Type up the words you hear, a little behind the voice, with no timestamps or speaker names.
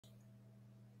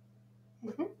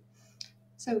Mhm.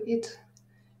 So it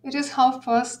is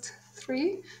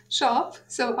 3:30 sharp,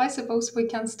 so I suppose we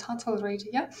can start already,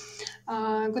 yeah?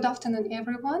 Good afternoon,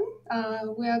 everyone.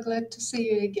 We are glad to see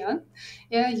you again.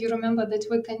 Yeah, you remember that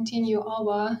we continue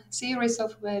our series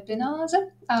of webinars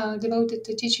devoted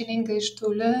to teaching English to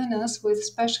learners with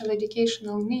special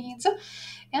educational needs.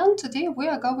 And today we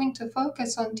are going to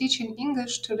focus on teaching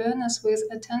English to learners with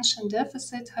attention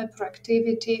deficit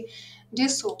hyperactivity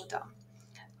disorder.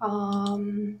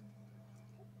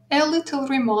 A little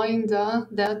reminder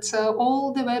that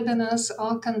all the webinars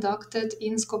are conducted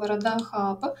in Skovoroda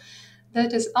Hub,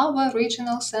 that is our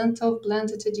regional center of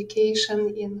blended education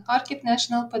in Kharkiv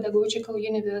National Pedagogical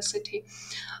University.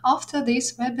 After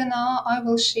this webinar, I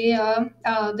will share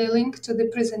the link to the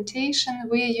presentation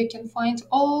where you can find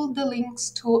all the links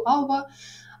to our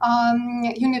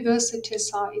university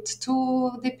site,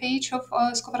 to the page of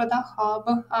Skovoroda Hub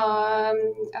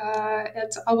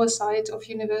at our site of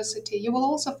university. You will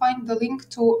also find the link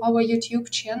to our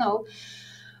YouTube channel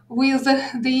with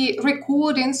the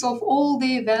recordings of all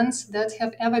the events that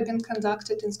have ever been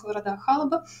conducted in Skovoroda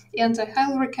Hub, and I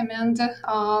highly recommend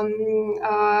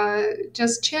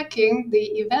just checking the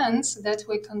events that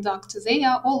we conduct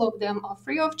there. All of them are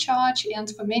free of charge, and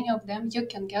for many of them you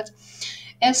can get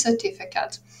a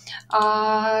certificate.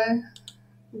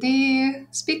 The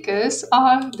speakers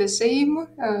are the same.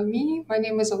 My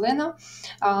name is Olena,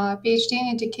 PhD in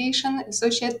Education,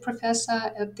 Associate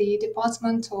Professor at the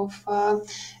Department of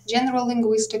General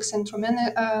Linguistics and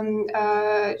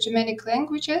Germanic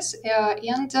Languages,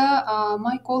 and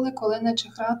my colleague Olena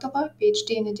Chehratova,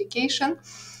 PhD in Education,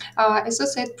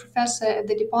 Associate Professor at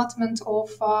the Department of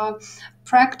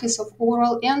Practice of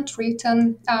Oral and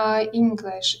Written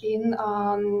English in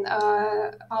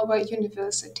our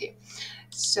university.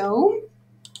 So,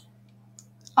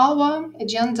 our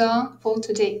agenda for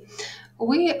today.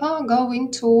 We are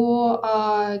going to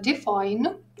define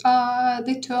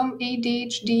the term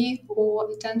ADHD or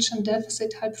attention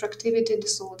deficit hyperactivity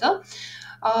disorder.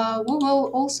 We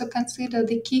will also consider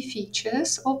the key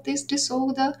features of this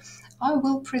disorder. I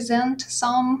will present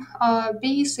some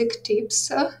basic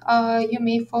tips you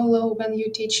may follow when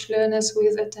you teach learners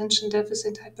with attention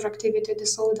deficit hyperactivity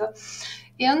disorder.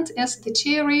 And as the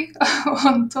cherry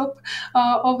on top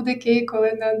of the cake,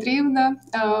 Olena Andreevna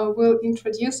will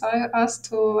introduce us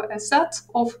to a set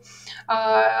of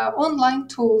online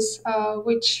tools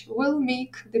which will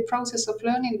make the process of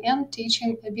learning and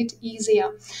teaching a bit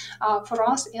easier for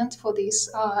us and for these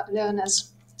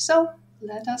learners. So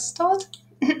let us start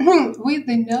with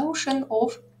the notion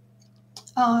of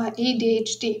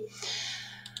ADHD.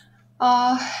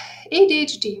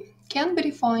 ADHD can be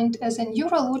defined as a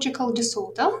neurological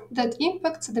disorder that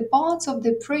impacts the parts of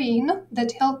the brain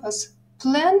that help us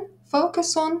plan,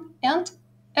 focus on, and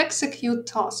execute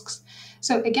tasks.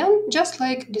 So again, just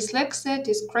like dyslexia,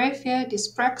 dysgraphia,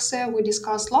 dyspraxia we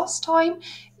discussed last time,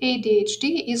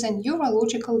 ADHD is a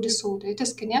neurological disorder. It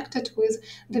is connected with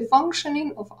the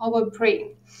functioning of our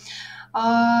brain.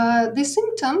 The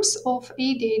symptoms of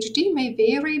ADHD may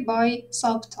vary by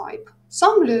subtype.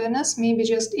 Some learners may be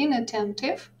just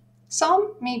inattentive,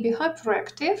 some may be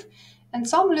hyperactive, and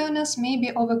some learners may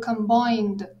be of a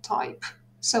combined type.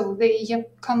 So they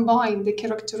combine the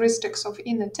characteristics of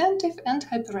inattentive and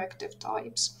hyperactive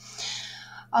types.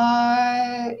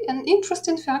 An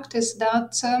interesting fact is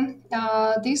that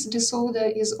this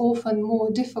disorder is often more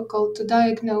difficult to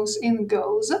diagnose in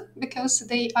girls because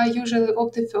they are usually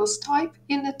of the first type,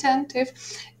 inattentive,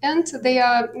 and they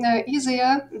are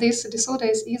this disorder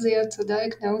is easier to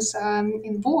diagnose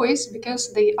in boys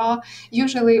because they are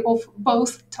usually of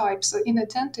both types, so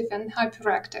inattentive and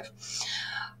hyperactive.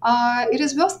 It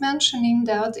is worth mentioning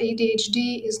that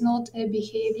ADHD is not a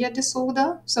behavior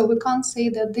disorder, so we can't say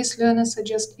that these learners are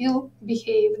just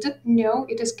ill-behaved. No,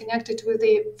 it is connected with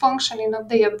the functioning of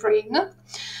their brain.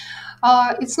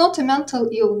 It's not a mental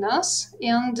illness,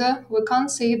 and we can't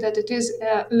say that it is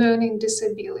a learning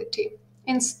disability.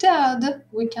 Instead,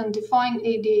 we can define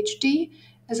ADHD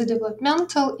as a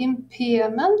developmental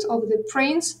impairment of the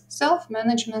brain's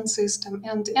self-management system,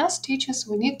 and as teachers,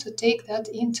 we need to take that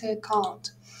into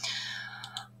account.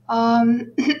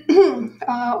 On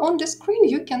the screen,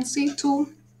 you can see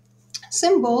two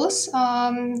symbols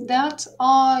that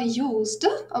are used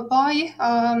by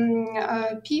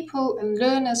people and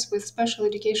learners with special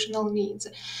educational needs.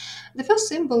 The first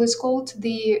symbol is called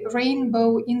the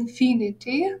rainbow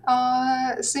infinity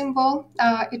symbol.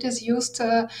 It is used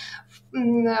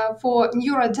for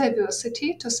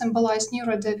neurodiversity, to symbolize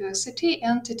neurodiversity,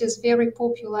 and it is very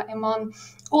popular among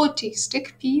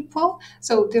autistic people.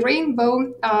 So the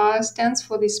rainbow stands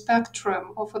for the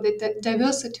spectrum or for the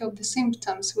diversity of the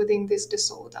symptoms within this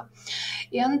disorder.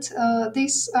 And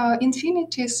this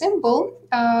infinity symbol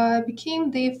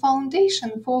became the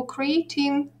foundation for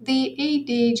creating the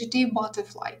ADHD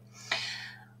butterfly.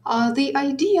 The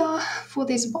idea for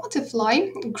this butterfly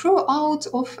grew out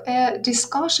of a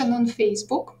discussion on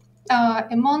Facebook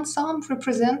among some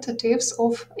representatives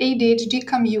of ADHD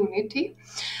community.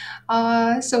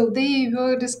 So they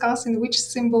were discussing which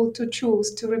symbol to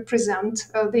choose to represent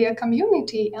their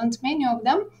community, and many of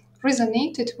them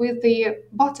resonated with the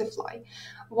butterfly.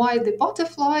 Why the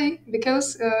butterfly?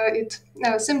 Because it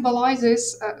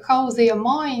symbolizes how their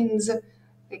minds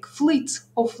fleet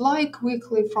or fly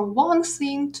quickly from one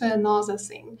thing to another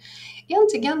thing. And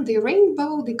again, the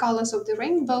rainbow, the colors of the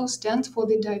rainbow stand for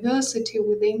the diversity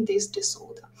within this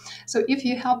disorder. So if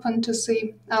you happen to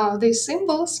see these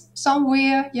symbols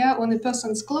somewhere, on a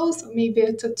person's clothes, or maybe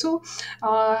a tattoo,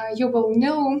 you will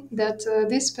know that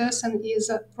this person is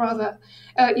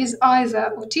is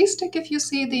either autistic if you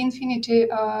see the infinity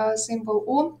symbol,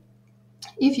 or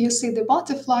if you see the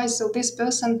butterfly, so this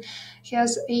person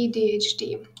has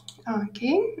ADHD.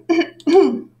 Okay.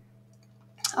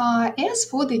 As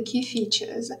for the key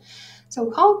features,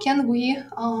 so how can we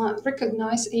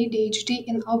recognize ADHD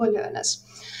in our learners?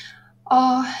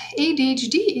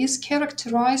 ADHD is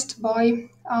characterized by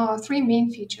three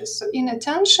main features: so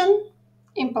inattention,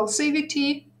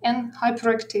 impulsivity, and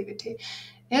hyperactivity.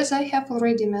 As I have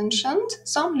already mentioned,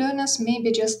 some learners may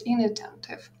be just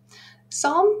inattentive,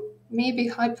 some may be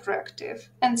hyperactive,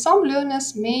 and some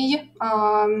learners may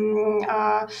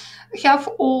have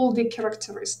all the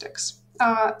characteristics.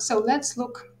 So let's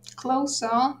look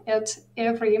closer at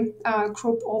every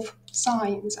group of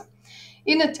signs.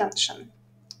 Inattention.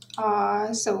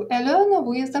 So a learner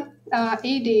with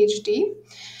ADHD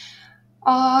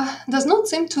does not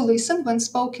seem to listen when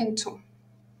spoken to.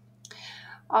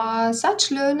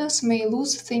 Such learners may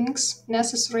lose things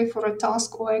necessary for a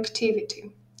task or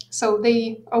activity. So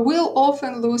they will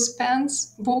often lose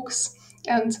pens, books,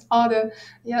 and other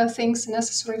things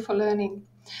necessary for learning.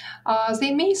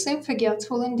 They may seem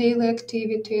forgetful in daily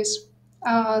activities.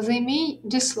 They may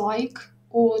dislike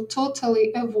or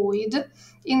totally avoid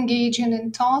engaging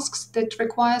in tasks that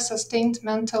require sustained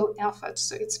mental effort.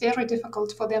 So it's very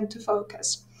difficult for them to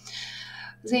focus.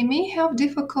 They may have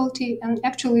difficulty, and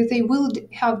actually they will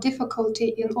have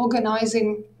difficulty in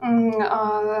organizing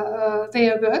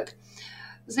their work.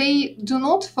 They do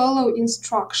not follow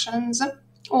instructions,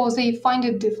 or they find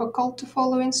it difficult to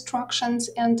follow instructions,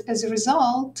 and as a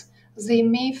result, they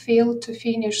may fail to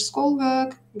finish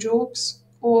schoolwork, jobs,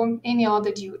 or any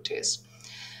other duties.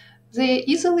 They're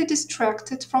easily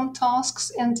distracted from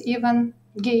tasks and even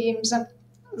games.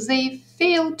 They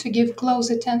fail to give close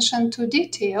attention to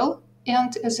detail,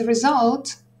 and as a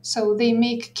result, so they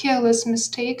make careless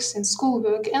mistakes in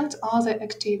schoolwork and other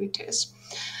activities.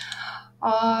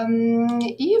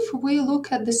 If we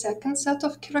look at the second set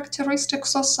of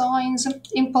characteristics or signs,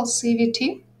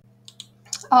 impulsivity.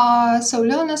 So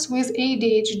learners with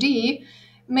ADHD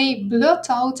may blurt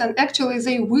out, and actually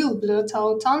they will blurt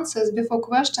out answers before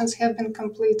questions have been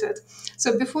completed.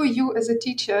 So before you as a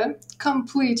teacher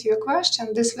complete your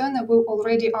question, this learner will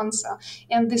already answer,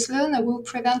 and this learner will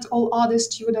prevent all other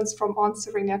students from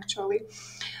answering actually.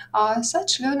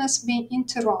 Such learners may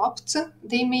interrupt,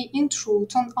 they may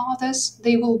intrude on others,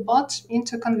 they will butt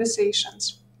into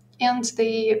conversations, and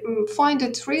they find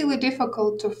it really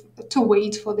difficult to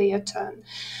wait for their turn.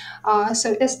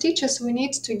 So as teachers, we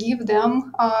need to give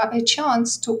them a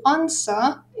chance to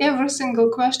answer every single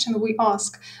question we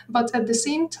ask, but at the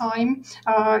same time,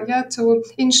 to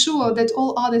ensure that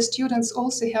all other students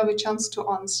also have a chance to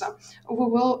answer. We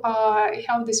will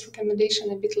have this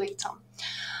recommendation a bit later.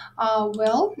 And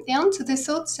the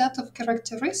third set of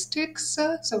characteristics,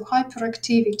 so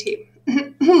hyperactivity.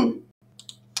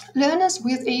 Learners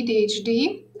with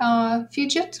ADHD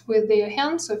fidget with their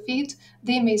hands or feet.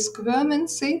 They may squirm and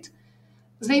sit.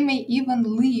 They may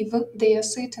even leave their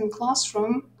seat in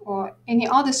classroom or any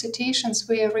other situations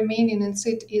where remaining in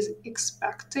seat is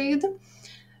expected.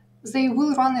 They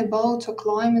will run about or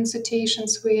climb in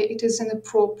situations where it is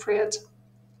inappropriate.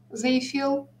 They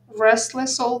feel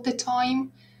restless all the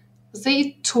time.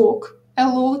 They talk a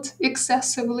lot,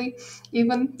 excessively,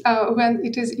 even when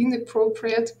it is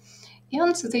inappropriate.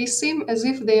 And they seem as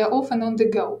if they are often on the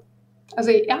go.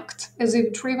 They act as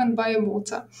if driven by a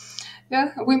motor.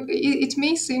 It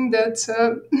may seem that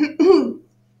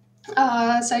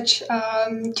such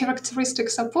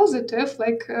characteristics are positive,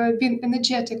 like being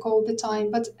energetic all the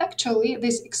time, but actually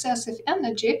this excessive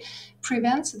energy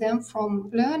prevents them from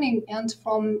learning and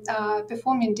from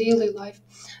performing daily life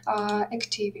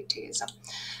activities.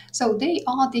 So they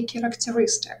are the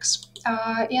characteristics.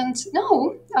 And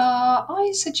now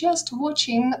I suggest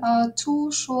watching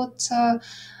two short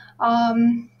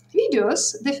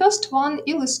videos. The first one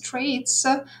illustrates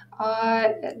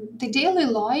the daily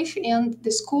life and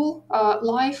the school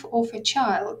life of a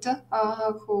child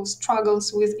who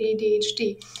struggles with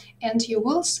ADHD. And you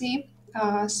will see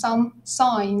some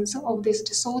signs of this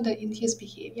disorder in his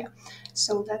behavior.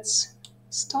 So let's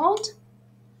start.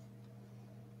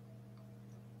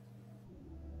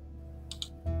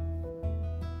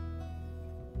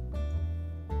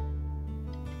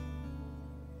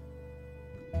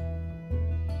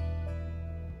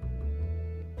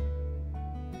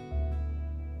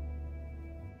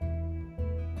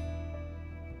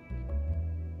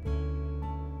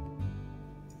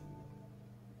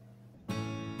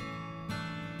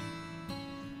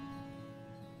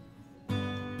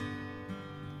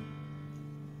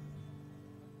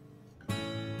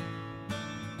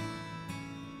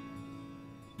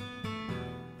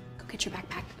 Get your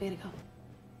backpack. Way to go.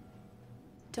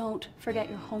 Don't forget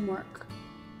your homework.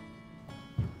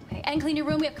 Okay, and clean your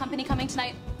room. We have company coming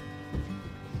tonight.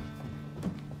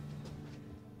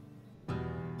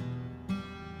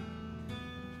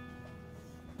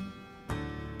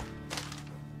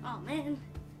 Oh, man.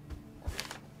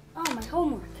 Oh, my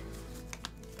homework.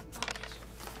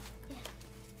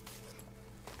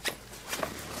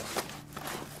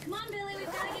 Come on, Billy. We've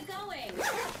got to get going.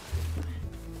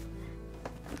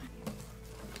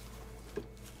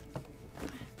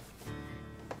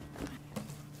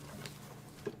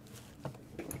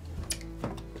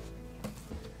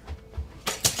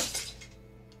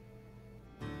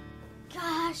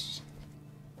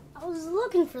 I was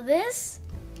looking for this.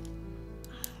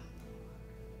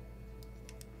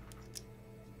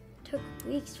 It took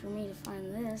weeks for me to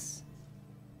find this.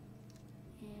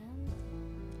 And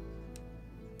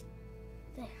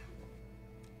there.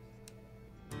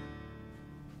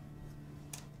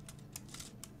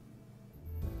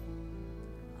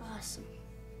 Awesome.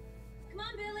 Come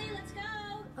on, Billy. Let's go.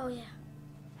 Oh, yeah.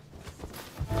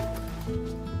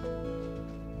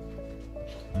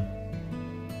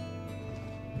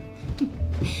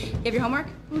 You have your homework?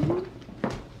 Mm-hmm.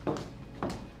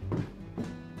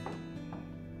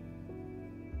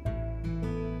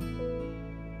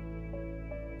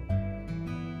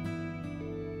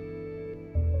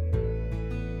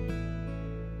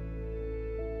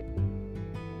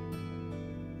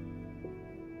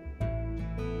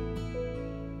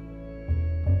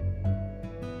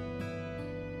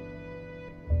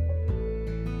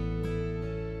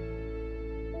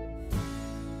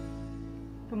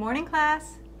 Good morning,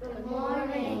 class. Good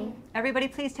morning. Everybody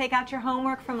please take out your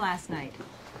homework from last night.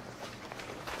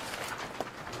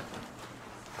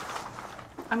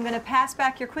 I'm going to pass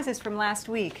back your quizzes from last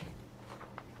week.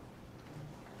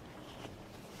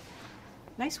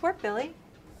 Nice work, Billy.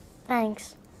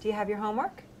 Thanks. Do you have your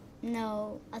homework?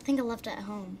 No, I think I left it at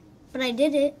home. But I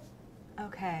did it.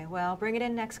 Okay, well, bring it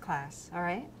in next class, all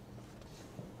right?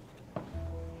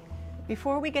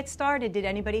 Before we get started, did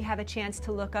anybody have a chance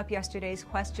to look up yesterday's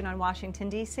question on Washington,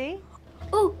 D.C.?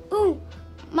 Ooh,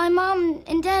 my mom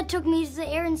and dad took me to the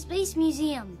Air and Space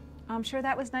Museum. I'm sure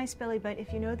that was nice, Billy, but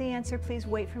if you know the answer, please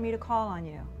wait for me to call on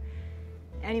you.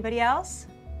 Anybody else?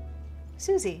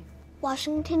 Susie.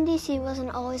 Washington, D.C.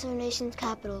 wasn't always our nation's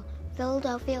capital.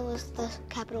 Philadelphia was the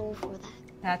capital before that.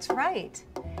 That's right.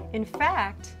 In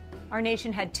fact, our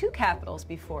nation had two capitals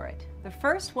before it. The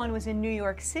first one was in New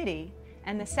York City,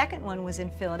 and the second one was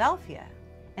in Philadelphia.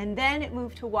 And then it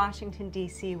moved to Washington,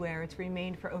 D.C., where it's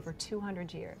remained for over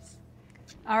 200 years.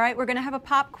 All right, we're going to have a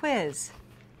pop quiz.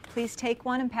 Please take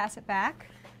one and pass it back.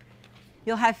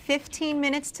 You'll have 15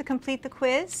 minutes to complete the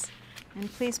quiz,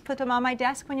 and please put them on my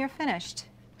desk when you're finished.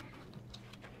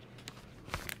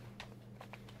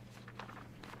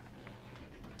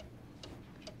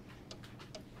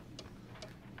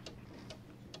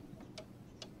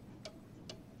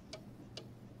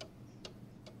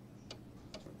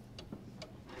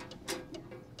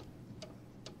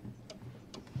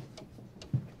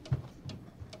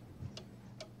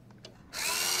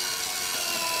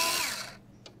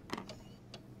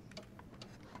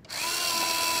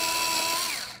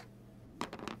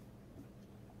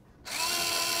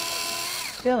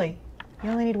 Billy, you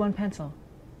only need one pencil.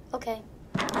 Okay.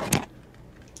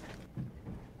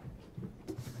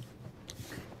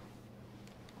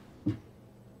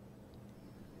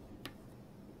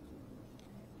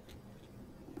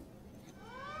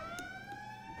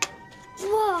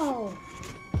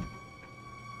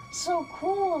 so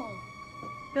cool.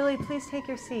 Billy, please take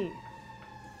your seat.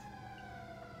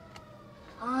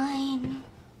 Fine.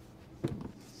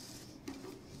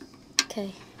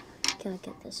 Okay, gotta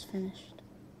get this finished.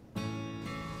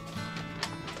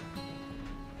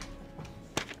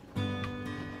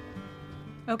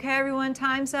 Okay, everyone,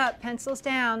 time's up. Pencils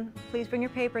down. Please bring your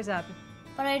papers up.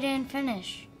 But I didn't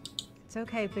finish. It's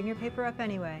okay, bring your paper up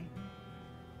anyway.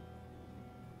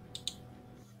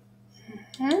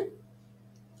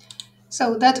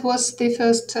 So that was the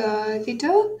first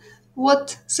video.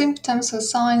 What symptoms or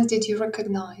signs did you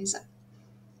recognize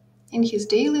in his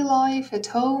daily life, at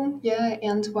home, yeah,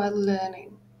 and while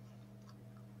learning?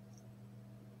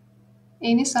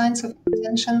 Any signs of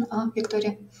attention?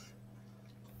 Victoria.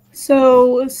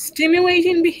 So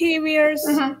stimulating behaviors.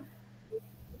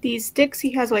 These tics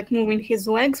he has, like moving his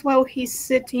legs while he's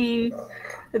sitting.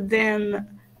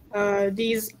 Then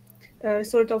these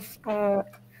sort of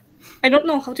I don't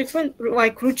know how to explain,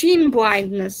 like routine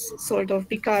blindness, sort of,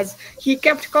 because he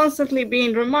kept constantly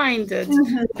being reminded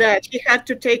that he had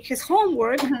to take his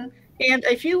homework. And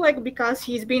I feel like because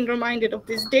he's being reminded of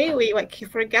this daily, like he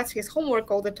forgets his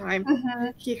homework all the time,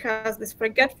 he has this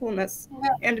forgetfulness.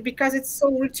 And because it's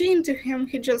so routine to him,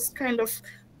 he just kind of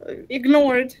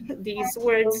ignored these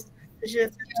words,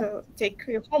 just to take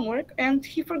your homework, and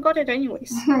he forgot it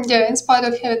anyways. Yeah, in spite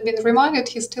of having been reminded,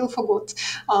 he still forgot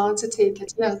to take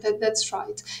it. Yeah, that's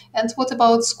right. And what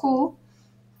about school?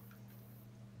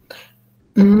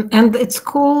 And at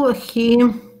school, he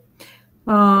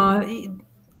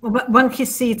when he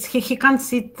sits, he can't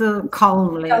sit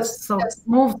calmly, so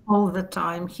moves all the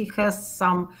time. He has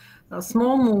some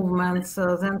small movements,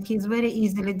 then he's very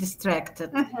easily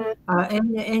distracted.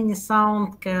 Any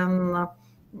sound can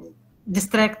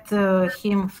distract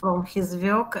him from his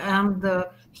work, and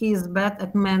he is bad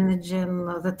at managing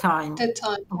the time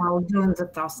while doing the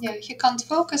task. Yeah, he can't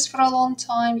focus for a long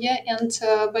time, yeah, and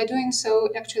by doing so,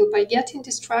 actually by getting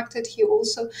distracted, he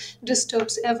also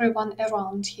disturbs everyone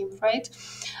around him, right?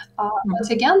 But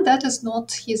again, that is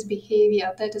not his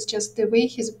behavior, that is just the way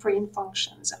his brain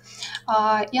functions.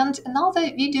 And another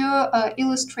video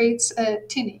illustrates a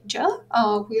teenager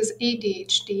with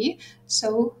ADHD,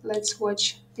 so let's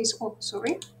watch this. Oh,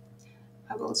 sorry,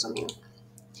 I will zoom in.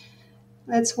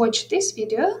 Let's watch this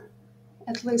video,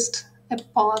 at least a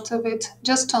part of it,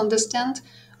 just to understand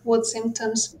what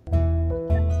symptoms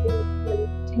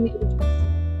teenagers.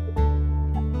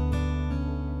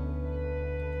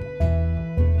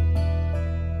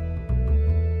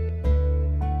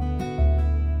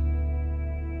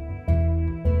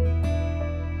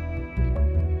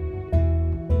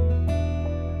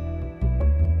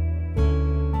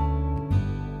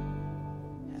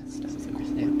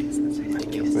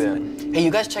 Hey,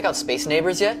 you guys check out Space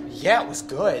Neighbors yet? Yeah, it was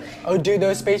good. Oh, dude,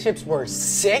 those spaceships were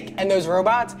sick, and those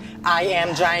robots, I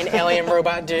am giant alien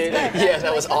robot, dude. Yeah,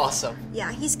 that was awesome.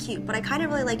 Yeah, he's cute, but I kind of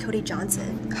really like Cody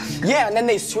Johnson. Yeah, and then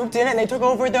they swooped in and they took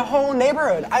over the whole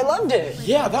neighborhood. I loved it.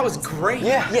 Yeah, that was great.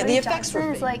 Yeah, the effects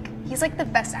were Johnson's he's like the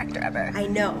best actor ever. I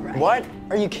know, right? What?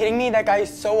 Are you kidding me? That guy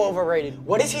is so overrated.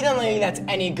 What has he done lately that's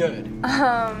any good?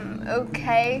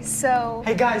 Okay, so...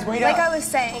 Hey, guys, wait up. Like I was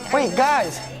saying... Wait,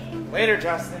 guys. Later,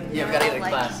 Justin. Yeah, we gotta get to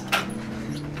class.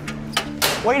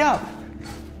 Wait up.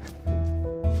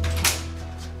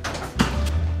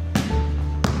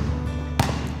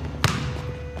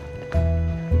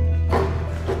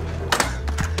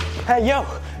 Hey, yo,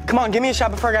 come on, give me a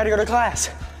shot before I gotta go to class.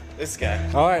 This guy.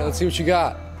 All right, let's see what you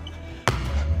got.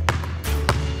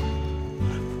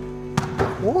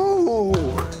 Woo!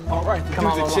 All right, come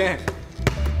on, the chin.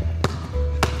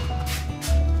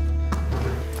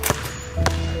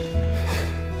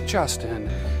 Justin,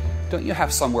 don't you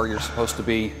have somewhere you're supposed to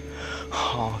be?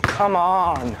 Oh, come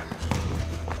on.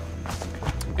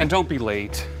 And don't be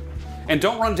late. And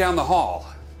don't run down the hall.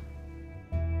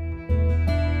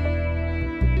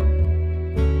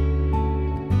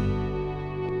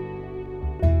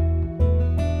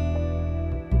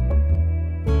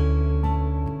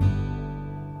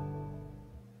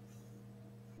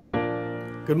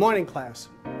 Good morning, class.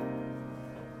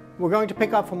 We're going to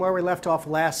pick up from where we left off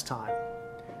last time.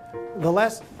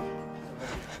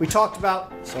 We talked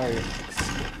about the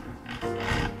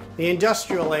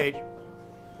industrial age,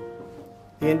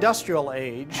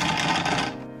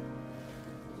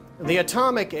 the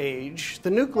atomic age,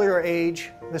 the nuclear age,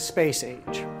 the space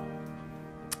age.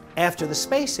 After the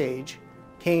space age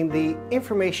came the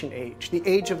information age, the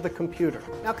age of the computer.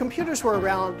 Now, computers were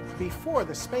around before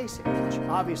the space age.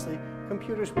 Obviously,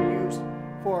 computers were used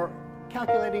for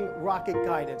calculating rocket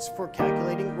guidance, for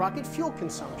calculating rocket fuel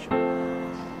consumption.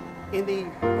 In the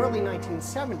early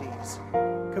 1970s,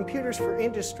 computers for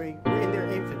industry were in their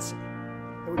infancy.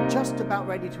 They were just about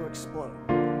ready to explode.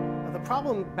 Now, the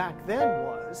problem back then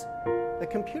was the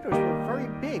computers were very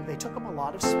big. They took up a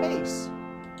lot of space.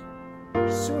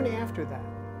 Soon after that,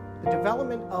 the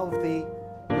development of the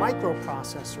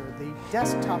microprocessor, the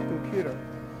desktop computer,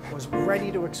 was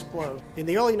ready to explode. In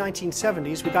the early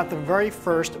 1970s, we got the very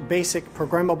first basic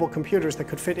programmable computers that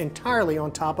could fit entirely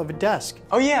on top of a desk.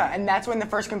 Oh yeah, and that's when the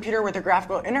first computer with a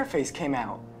graphical interface came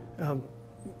out.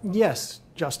 Yes,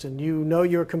 Justin, you know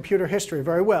your computer history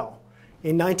very well.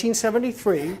 In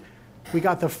 1973, we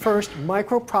got the first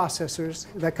microprocessors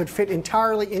that could fit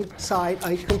entirely inside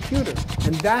a computer.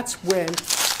 And that's when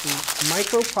the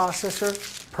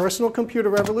microprocessor personal computer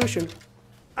revolution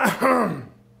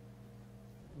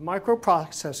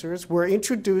microprocessors were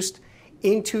introduced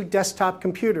into desktop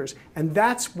computers. And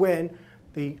that's when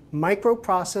the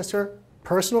microprocessor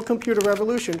personal computer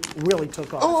revolution really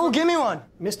took off. Oh, give me one.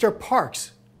 Mr.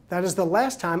 Parks, that is the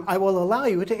last time I will allow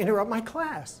you to interrupt my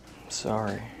class.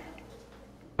 Sorry.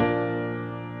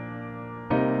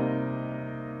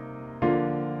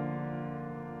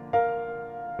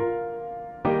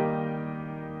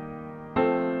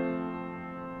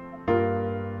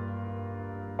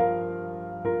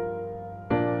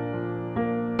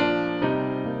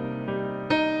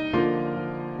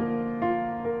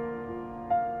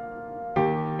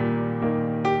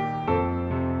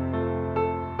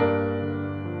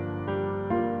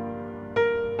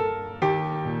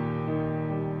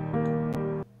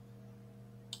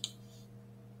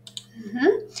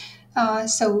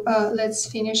 So let's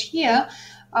finish here.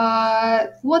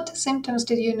 What symptoms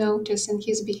did you notice in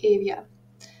his behavior?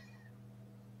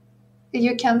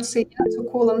 You can see two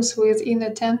columns with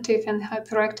inattentive and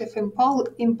hyperactive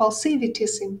impulsivity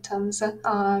symptoms.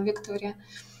 Victoria,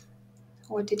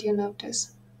 what did you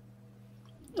notice?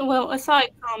 Well,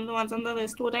 aside from the ones on the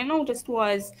list, what I noticed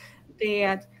was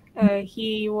that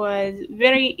he was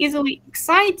very easily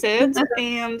excited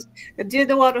and did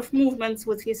a lot of movements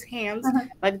with his hands,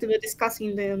 like they were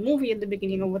discussing the movie at the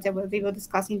beginning or whatever they were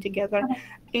discussing together.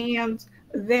 And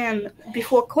then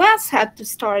before class had to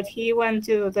start, he went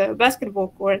to the basketball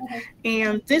court.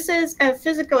 And this is a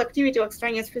physical activity, or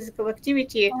extraneous physical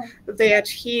activity that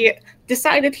he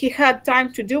decided he had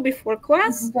time to do before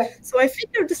class. So I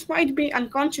figured this might be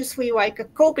unconsciously like a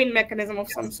coping mechanism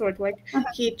of some sort, like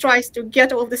he tries to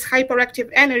get all this hyperactive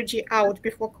energy out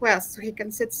before class so he can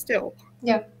sit still.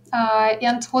 Yeah.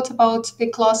 And what about the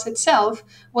class itself?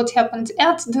 What happened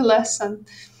at the lesson?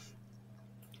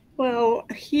 Well,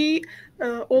 he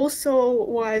also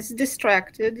was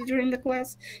distracted during the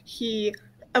class. He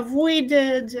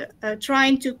avoided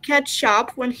trying to catch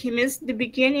up when he missed the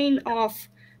beginning of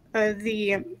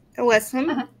the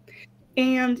lesson.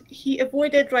 And he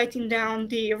avoided writing down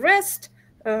the rest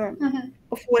of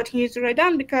what he needs to write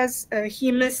down because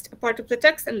he missed a part of the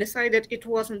text and decided it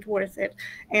wasn't worth it.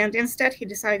 And instead, he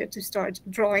decided to start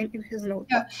drawing in his notebook.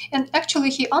 Yeah, and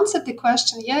actually, he answered the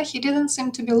question. Yeah, he didn't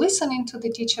seem to be listening to the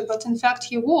teacher, but in fact,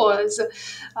 he was.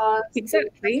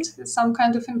 Exactly. Some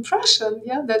kind of impression,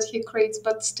 yeah, that he creates,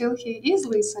 but still he is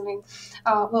listening.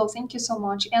 Well, thank you so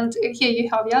much. And here you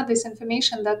have, yeah, this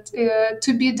information that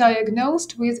to be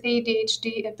diagnosed with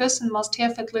ADHD, a person must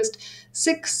have at least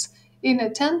 6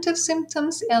 inattentive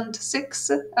symptoms and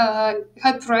 6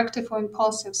 hyperactive or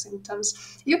impulsive symptoms.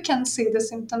 You can see the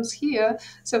symptoms here.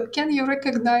 So can you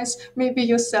recognize maybe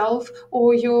yourself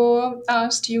or your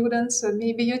students or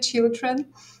maybe your children?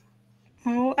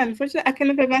 Oh, unfortunately, I can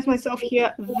recognize myself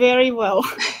here very well.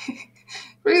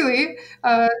 Really?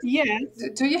 Yes.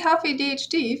 Do you have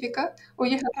ADHD, Vika? Or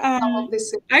you have some of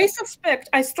this?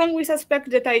 I strongly suspect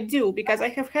that I do, because I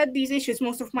have had these issues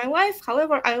most of my life.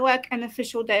 However, I lack an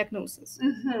official diagnosis.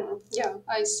 Yeah,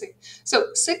 I see.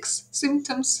 So 6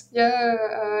 symptoms,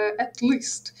 yeah, at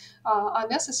least, are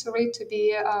necessary to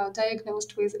be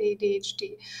diagnosed with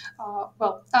ADHD.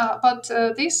 But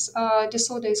this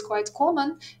disorder is quite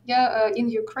common. Yeah, in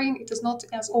Ukraine, it is not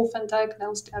as often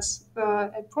diagnosed as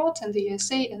abroad in the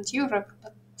USA and Europe,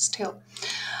 but still.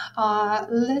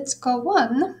 Let's go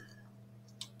on.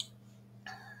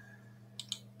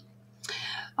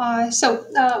 So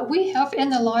we have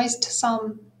analyzed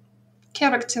some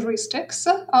characteristics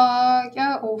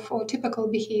of typical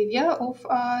behavior of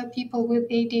people with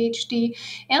ADHD,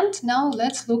 and now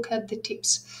let's look at the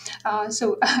tips.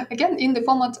 So again, in the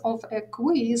format of a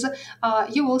quiz,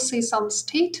 you will see some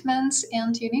statements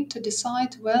and you need to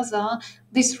decide whether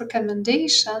this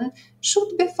recommendation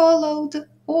should be followed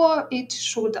or it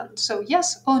shouldn't. So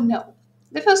yes or no.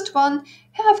 The first one,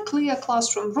 have clear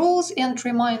classroom rules and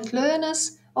remind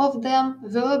learners of them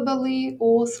verbally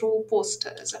or through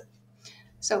posters.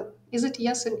 So Is it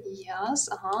yes and yes?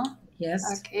 Yes.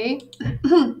 Okay.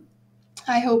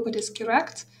 I hope it is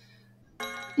correct.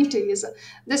 It is.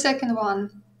 The second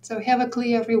one, so have a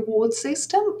clear reward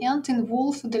system and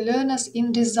involve the learners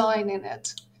in designing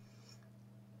it.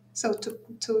 So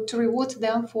to reward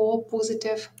them for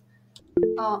positive,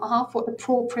 for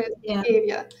appropriate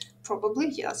behavior. Probably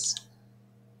yes.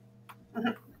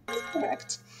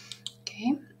 Correct.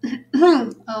 Okay.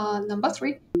 Number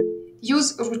 3.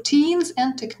 Use routines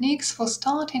and techniques for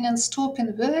starting and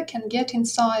stopping work and getting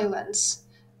silence.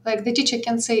 Like the teacher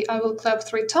can say, I will clap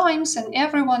 3 times and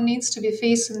everyone needs to be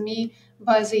facing me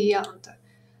by the end.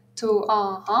 To,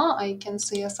 I can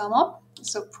say a sum up.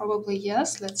 So probably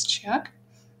yes, let's check.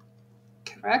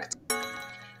 Correct.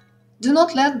 Do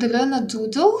not let the learner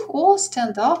doodle or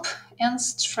stand up and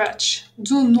stretch.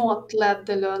 Do not let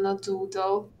the learner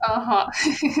doodle.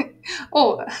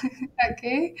 Oh,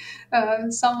 okay.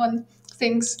 Someone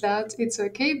thinks that it's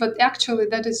okay, but actually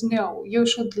that is no. You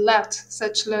should let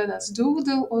such learners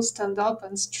doodle or stand up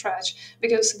and stretch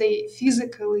because they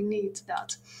physically need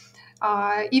that.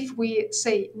 If we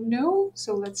say no,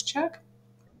 so let's check.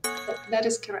 That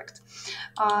is correct.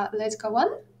 Let's go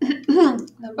on.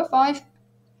 Number 5.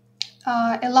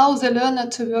 Allow the learner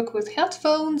to work with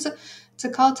headphones to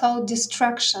cut out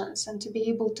distractions and to be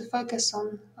able to focus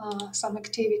on some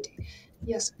activity.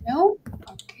 Yes or no?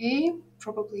 Okay,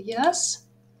 probably yes.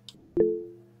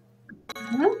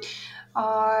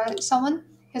 Someone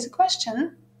has a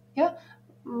question? Yeah?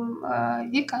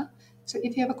 Vika, so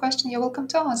if you have a question, you're welcome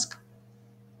to ask.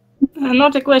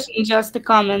 Not a question, just a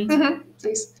comment.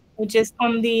 Please. Just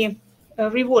on the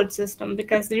reward system,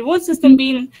 because the reward system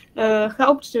being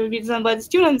helped to be designed by the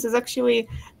students is actually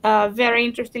a very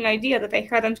interesting idea that I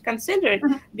hadn't considered,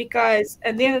 because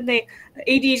at the end of the day,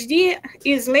 ADHD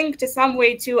is linked to some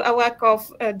way to a lack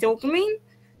of dopamine,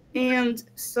 and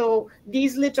so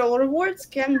these little rewards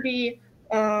can be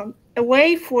a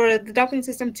way for the dopamine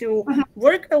system to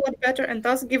work a lot better and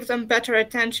thus give them better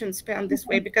attention span this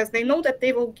way, because they know that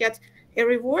they will get a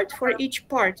reward for each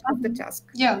part of the task.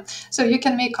 Yeah, so you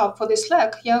can make up for this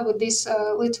lack, with these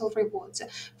little rewards,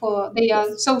 for they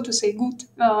are, so to say, good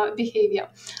behavior.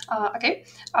 Okay,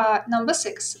 number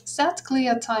 6, set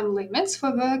clear time limits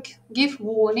for work, give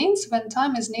warnings when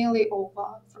time is nearly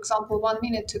over. For example, 1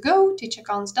 minute to go, teacher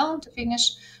counts down to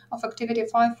finish of activity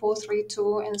 5, 4, 3,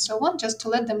 2, and so on, just to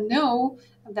let them know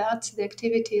that the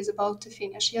activity is about to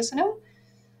finish. Yes or no?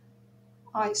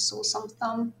 I saw some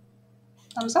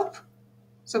thumbs up.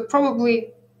 So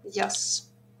probably yes.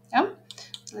 Yeah,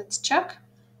 let's check.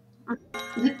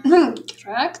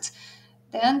 Correct.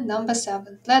 Then number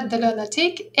 7, let the learner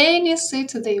take any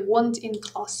seat they want in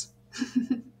class.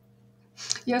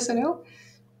 Yes or no?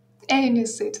 Any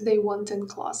seat they want in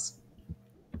class.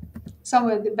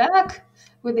 Somewhere at the back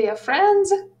with their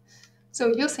friends. So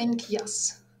you think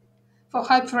yes for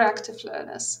hyperactive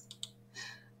learners.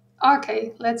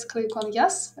 Okay, let's click on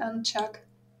yes and check.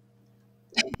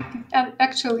 And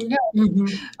actually, no,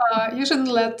 you shouldn't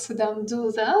let them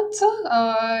do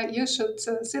that. You should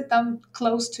sit them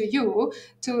close to you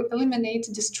to eliminate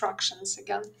distractions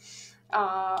again.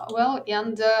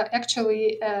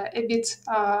 Actually a bit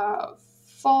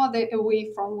farther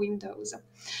away from windows.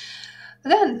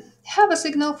 Then have a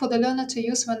signal for the learner to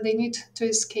use when they need to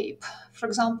escape. For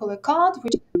example, a card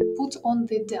which you put on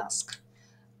the desk.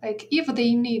 Like if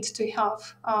they need to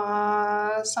have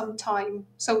some time,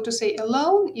 so to say,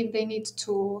 alone, if they need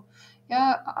to,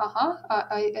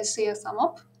 I see a thumb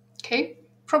up. Okay,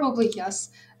 probably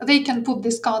yes. They can put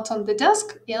this card on the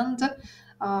desk and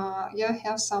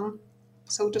have some,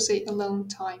 so to say, alone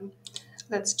time.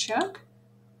 Let's check.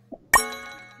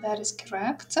 That is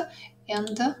correct.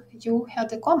 And you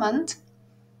had a comment.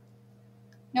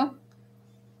 No?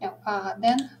 No.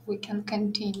 Then we can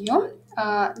continue.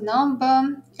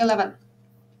 Number 11.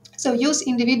 So use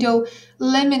individual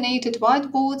laminated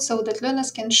whiteboards so that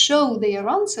learners can show their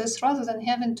answers rather than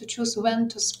having to choose when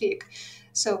to speak.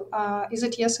 So is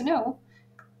it yes or no?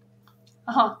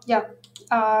 Yeah.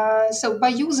 So by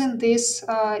using these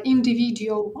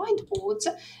individual whiteboards,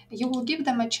 you will give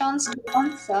them a chance to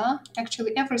answer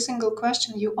actually every single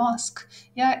question you ask.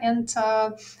 Yeah, and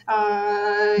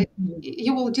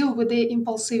you will deal with the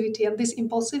impulsivity, and this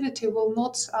impulsivity will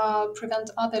not prevent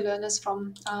other learners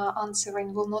from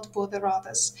answering, will not bother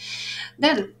others.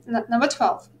 Then, number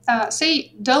 12,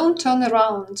 say don't turn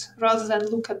around rather than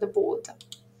look at the board.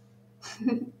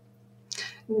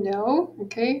 No,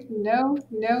 okay, no,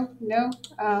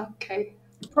 okay,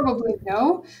 probably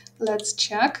no. Let's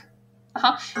check.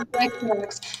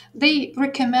 They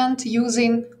recommend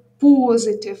using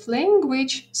positive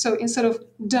language. So instead of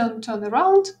don't turn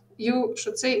around, you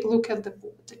should say look at the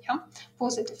board. Yeah,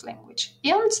 positive language.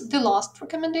 And the last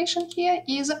recommendation here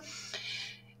is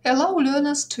allow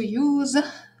learners to use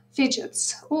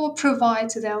fidgets or provide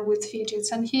them with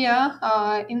fidgets. And here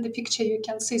in the picture you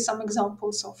can see some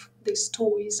examples of these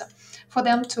toys for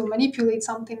them to manipulate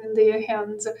something in their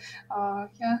hands.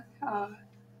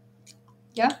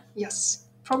 Yes,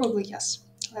 probably yes.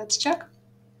 Let's check.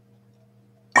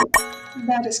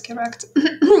 That is correct.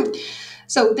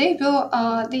 So they were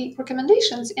the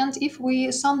recommendations, and if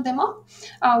we sum them up,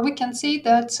 we can say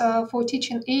that for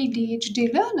teaching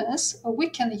ADHD learners, we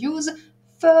can use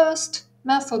FIRST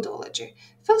methodology.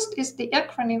 FIRST is the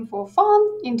acronym for fun,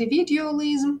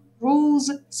 individualism, rules,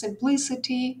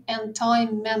 simplicity, and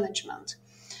time management.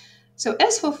 So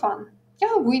as for fun,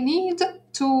 we need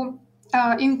to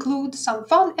include some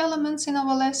fun elements in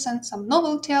our lessons, some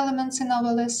novelty elements in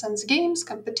our lessons, games,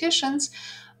 competitions.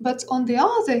 But on the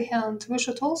other hand, we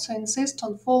should also insist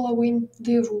on following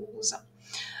the rules.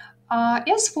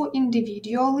 As for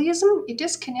individualism, it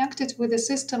is connected with a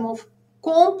system of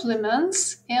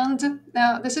compliments and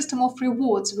the system of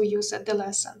rewards we use at the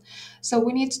lesson. So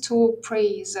we need to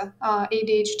praise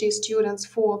ADHD students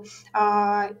for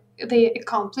their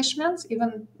accomplishments,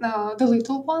 even the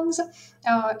little ones,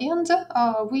 and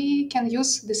we can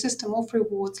use the system of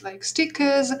rewards like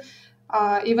stickers,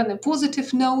 even a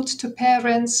positive note to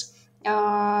parents.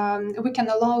 We can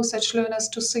allow such learners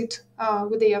to sit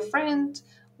with their friend,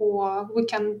 or we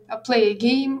can play a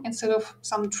game instead of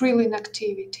some drilling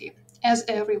activity as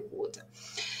a reward.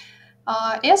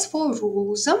 As for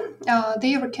rules,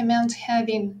 they recommend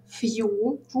having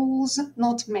few rules,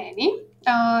 not many,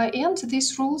 and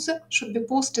these rules should be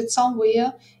posted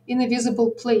somewhere in a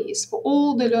visible place for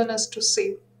all the learners to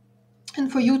see,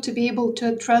 and for you to be able to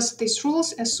address these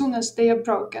rules as soon as they are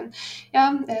broken,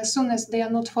 as soon as they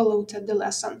are not followed at the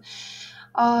lesson.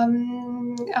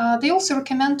 They also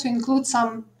recommend to include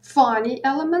some funny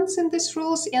elements in these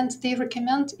rules, and they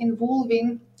recommend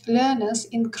involving learners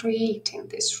in creating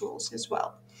these rules as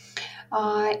well.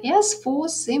 As for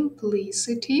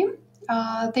simplicity,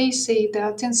 they say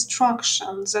that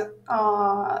instructions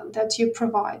that you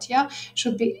provide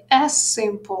should be as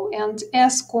simple and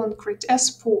as concrete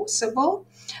as possible.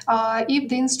 If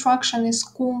the instruction is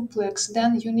complex,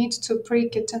 then you need to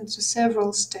break it into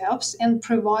several steps and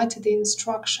provide the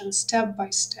instruction step by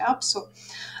step, so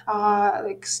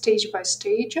like stage by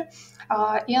stage.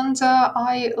 And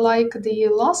I like the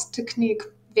last technique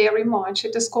very much.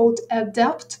 It is called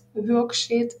adapt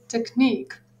worksheet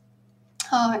technique.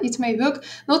 It may work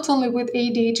not only with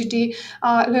ADHD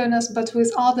learners, but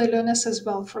with other learners as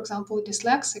well, for example,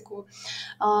 dyslexic or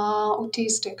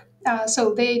autistic.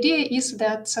 So the idea is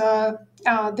that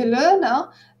the learner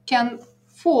can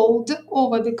fold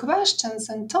over the questions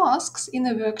and tasks in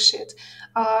a worksheet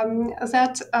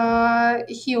that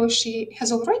he or she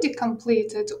has already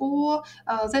completed, or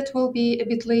that will be a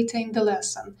bit later in the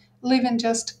lesson, leaving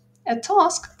just a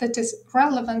task that is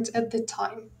relevant at the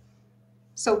time.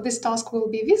 So this task will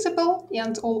be visible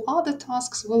and all other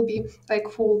tasks will be like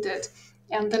folded,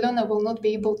 and the learner will not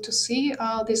be able to see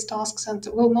these tasks and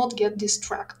will not get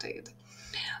distracted.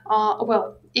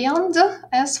 And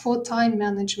as for time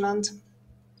management,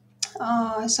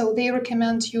 so they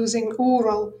recommend using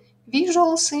oral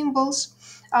visual symbols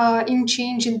in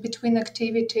changing between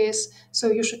activities.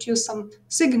 So you should use some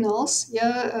signals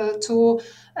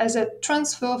as a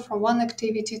transfer from one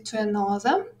activity to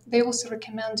another. They also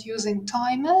recommend using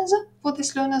timers for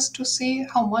these learners to see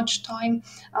how much time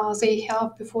they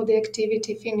have before the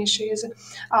activity finishes.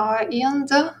 And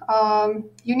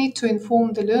you need to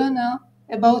inform the learner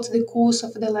about the course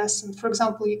of the lesson. For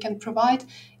example, you can provide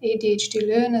ADHD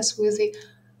learners with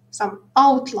some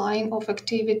outline of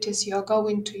activities you are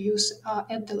going to use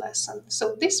at the lesson.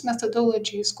 So this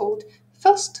methodology is called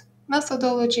FIRST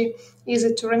methodology,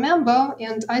 easy to remember,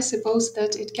 and I suppose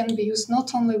that it can be used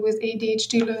not only with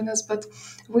ADHD learners, but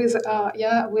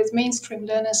with mainstream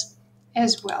learners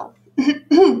as well.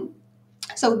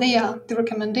 So they are the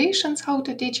recommendations how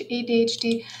to teach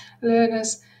ADHD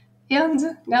learners.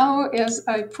 And now, as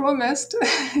I promised,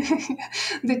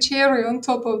 the cherry on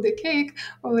top of the cake,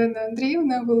 Olena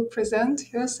Andreevna will present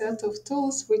her set of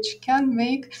tools which can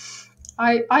make,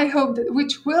 I hope,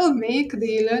 which will make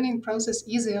the learning process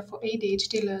easier for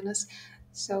ADHD learners.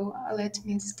 So let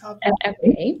me start.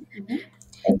 Okay.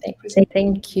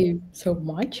 Thank you so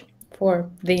much for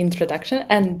the introduction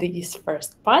and this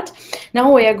first part.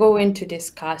 Now we are going to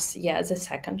discuss the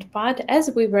second part.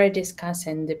 As we were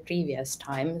discussing the previous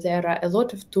time, there are a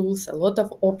lot of tools, a lot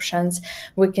of options.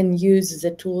 We can use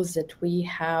the tools that we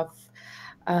have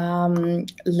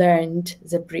learned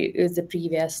the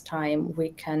previous time. We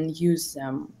can use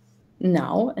them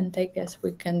now, and I guess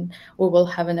we will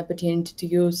have an opportunity to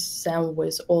use them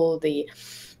with all the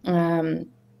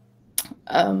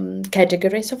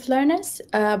categories of learners,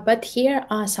 but here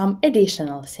are some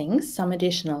additional things, some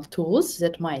additional tools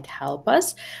that might help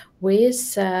us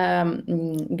with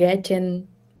getting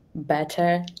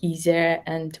better, easier,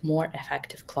 and more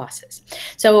effective classes.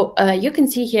 So you can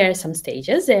see here some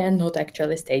stages. They are not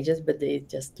actually stages, but they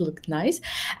just look nice.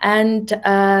 And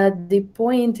the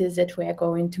point is that we are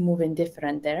going to move in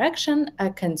different direction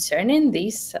concerning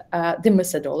this, the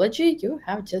methodology you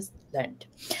have just learned.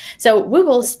 So we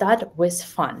will start with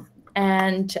fun.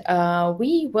 And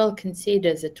we will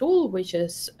consider the tool which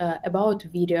is about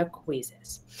video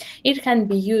quizzes. It can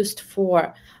be used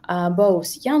for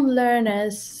both young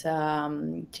learners,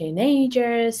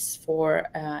 teenagers, for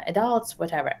adults,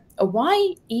 whatever.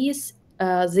 Why is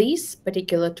this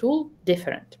particular tool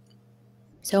different?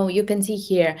 So you can see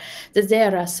here that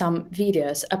there are some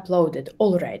videos uploaded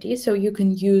already. So you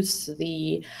can use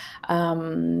the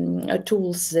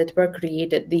tools that were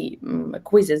created, the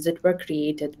quizzes that were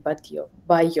created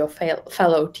by your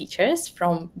fellow teachers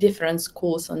from different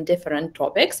schools on different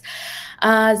topics.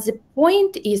 The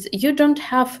point is you don't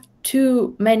have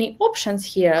too many options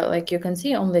here. Like you can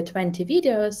see only 20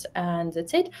 videos and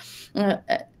that's it.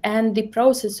 And the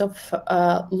process of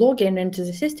logging into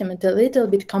the system is a little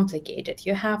bit complicated.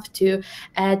 You have to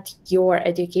add your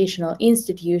educational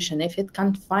institution. If it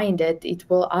can't find it, it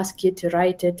will ask you to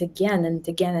write it again and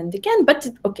again and again. But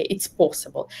okay, it's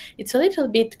possible. It's a little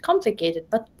bit complicated,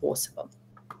 but possible.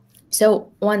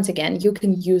 So once again, you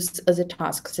can use the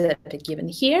tasks that are given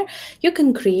here. You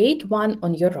can create one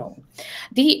on your own.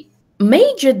 The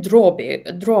major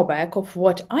drawback of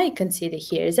what I consider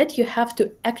here is that you have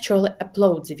to actually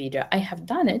upload the video. I have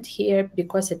done it here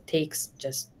because it takes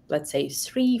just, let's say,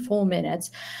 3-4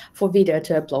 minutes for video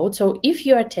to upload. So if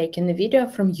you are taking the video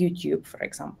from YouTube, for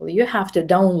example, you have to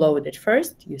download it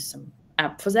first, use some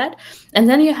app for that, and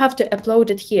then you have to upload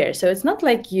it here. So it's not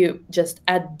like you just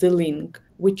add the link,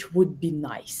 which would be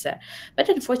nicer. But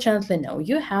unfortunately, no,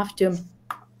 you have to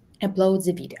upload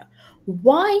the video.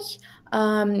 Why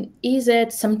is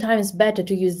it sometimes better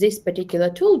to use this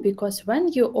particular tool? Because when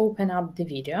you open up the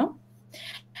video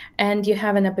and you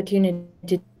have an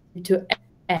opportunity to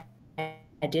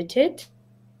edit it,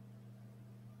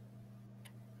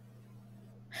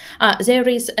 there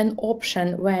is an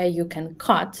option where you can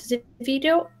cut the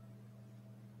video.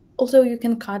 Also, you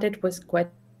can cut it with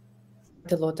quite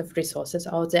a lot of resources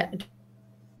out there.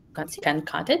 You can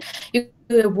cut it. You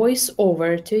do a voice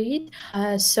over to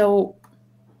it. So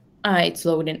it's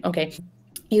loading. Okay.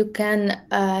 You can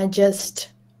just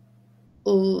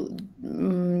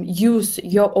use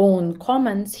your own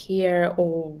comments here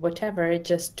or whatever,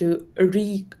 just to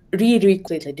read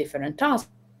completely different tasks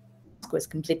with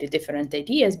completely different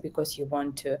ideas, because you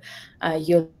want to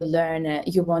you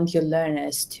want your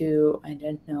learners to, I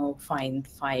don't know, find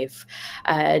 5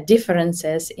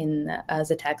 differences in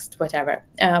the text, whatever.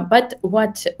 But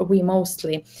what we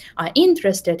mostly are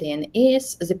interested in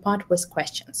is the part with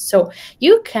questions. So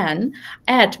you can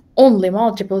add only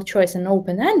multiple choice and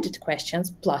open-ended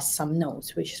questions plus some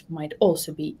notes, which might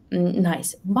also be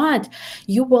nice. But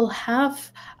you will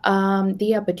have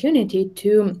the opportunity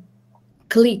to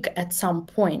click at some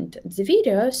point the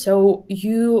video, so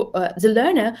you the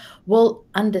learner will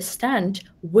understand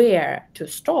where to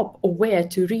stop or where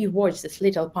to rewatch this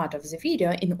little part of the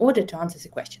video in order to answer the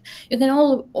question. You can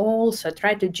also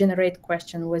try to generate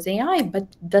question with AI, but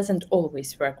it doesn't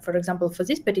always work. For example, for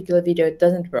this particular video, it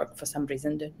doesn't work for some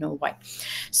reason, don't know why.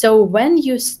 So when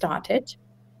you start it,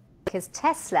 because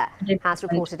Tesla has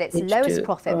reported its lowest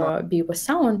profit be with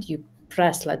sound, you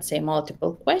press, let's say,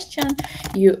 multiple question,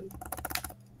 you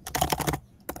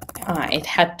it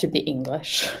had to be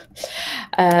English.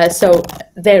 So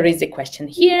there is a question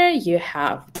here. You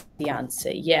have the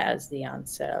answer yes, the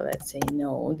answer, let's say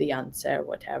no, the answer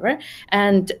whatever.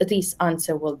 And this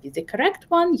answer will be the correct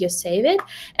one. You save it.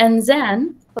 And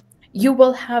then you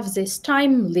will have this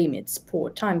time limit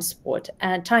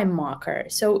time marker.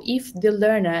 So if the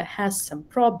learner has some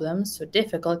problems or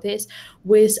difficulties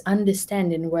with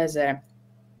understanding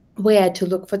where to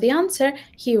look for the answer,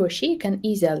 he or she can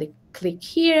easily click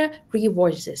here,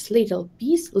 rewatch this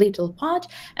little part,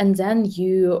 and then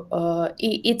you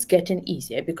it's getting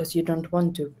easier because you don't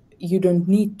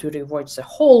need to rewatch the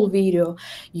whole video.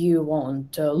 You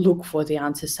won't look for the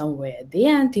answer somewhere at the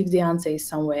end if the answer is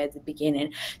somewhere at the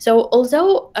beginning. So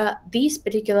although this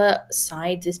particular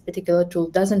tool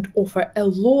doesn't offer a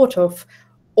lot of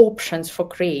options for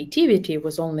creativity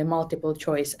with only multiple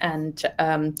choice and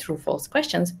true-false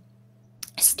questions,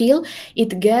 still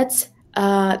it gets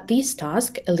this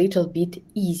task a little bit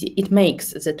easy. It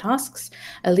makes the tasks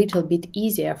a little bit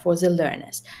easier for the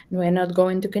learners. We're not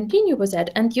going to continue with that,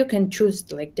 and you can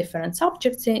choose like different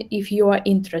subjects if you are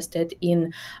interested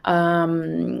in,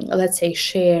 let's say,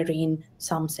 sharing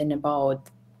something about,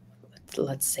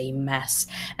 let's say, math,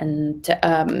 and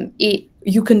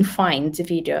you can find the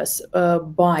videos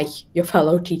by your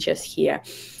fellow teachers here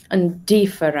and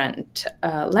different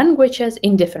languages,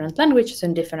 in different languages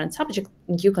and different subjects.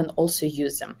 You can also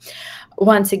use them.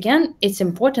 Once again, it's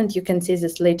important. You can see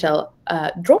this little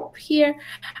drop here.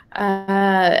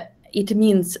 It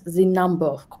means the number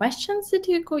of questions that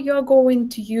you are going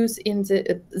to use in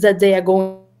that they are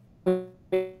going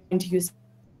to use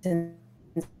in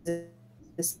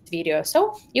this video.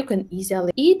 So you can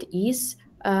easily. It is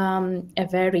a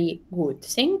very good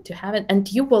thing to have it,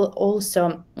 and you will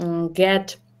also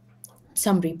get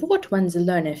some report when the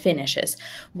learner finishes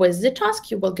with the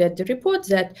task. You will get the report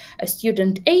that a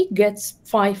student A gets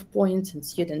 5 points and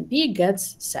student B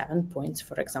gets 7 points,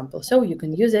 for example. So you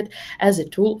can use it as a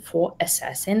tool for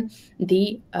assessing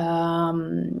the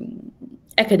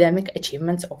academic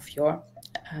achievements of your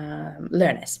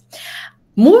learners.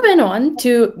 Moving on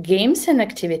to games and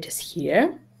activities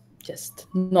here, just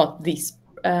not these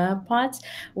parts,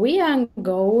 we are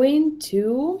going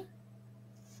to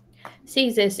see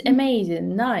this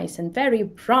amazing, nice, and very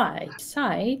bright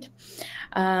site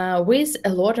with a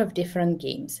lot of different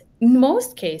games. In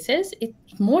most cases,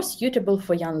 it's more suitable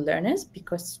for young learners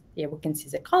because, yeah, we can see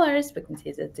the colors, we can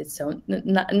see that it's so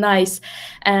nice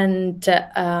and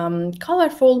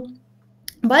colorful.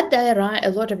 But there are a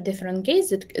lot of different games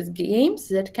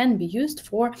that can be used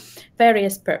for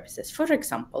various purposes. For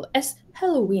example, as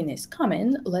Halloween is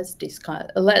coming, let's discuss.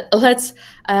 Let's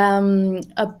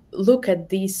look at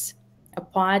this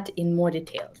part in more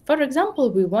detail. For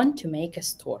example, we want to make a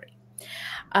story.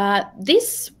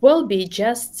 This will be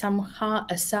just somehow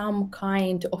some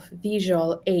kind of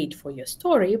visual aid for your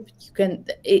story.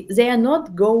 They are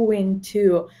not going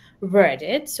to word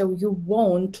it, so you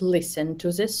won't listen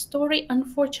to this story,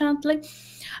 unfortunately.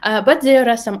 But there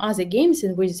are some other games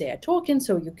in which they are talking,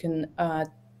 so you can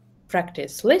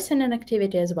practice listening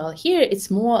activity as well. Here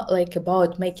it's more like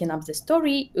about making up the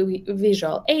story,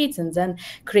 visual aids, and then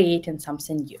creating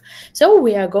something new. So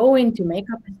we are going to make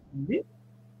up a story.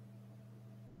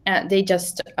 They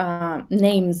just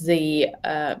name the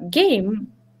game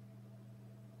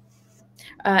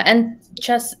and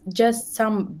just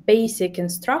some basic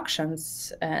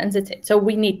instructions, and that's it. So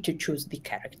we need to choose the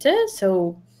character.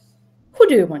 So who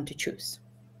do you want to choose?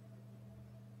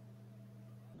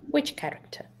 Which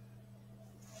character?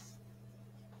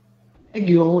 A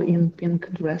girl in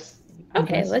pink dress.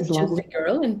 Okay, let's choose the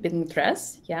girl in pink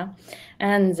dress. Yeah,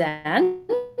 and then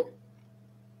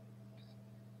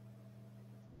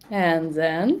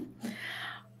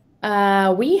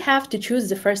we have to choose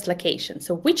the first location.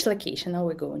 So which location are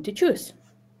we going to choose?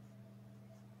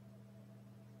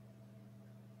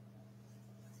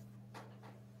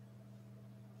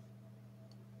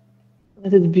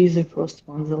 Let it be the first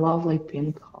one, the lovely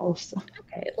pink house.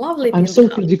 Okay, lovely pink I'm so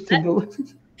house. predictable.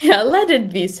 Yeah, let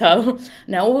it be so.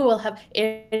 Now we will have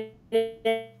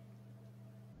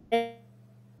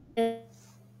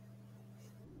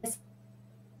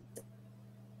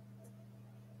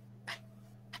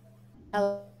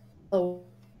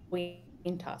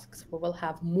Halloween tasks. We will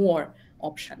have more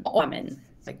options. I mean,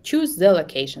 like choose the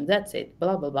location. That's it.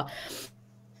 Blah blah blah.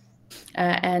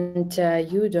 And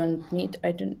you don't need.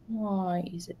 I don't. Why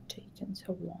is it taking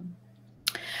so long?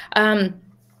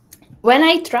 When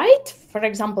I tried, for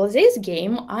example, this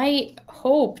game, I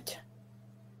hoped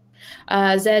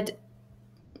that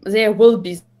there will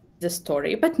be the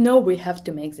story, but no, we have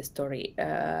to make the story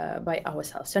by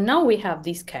ourselves. So now we have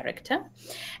this character,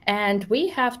 and we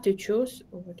have to choose.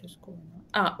 What is going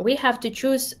on? We have to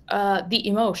choose the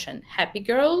emotion: happy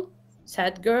girl,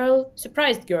 sad girl,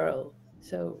 surprised girl.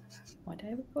 So, what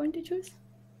are we going to choose?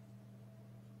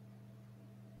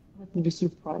 Let me be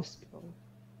surprised girl.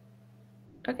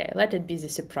 Okay, let it be the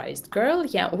surprised girl.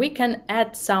 Yeah, we can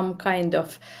add some kind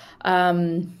of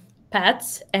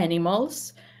pets,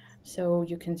 animals. So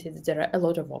you can see that there are a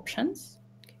lot of options.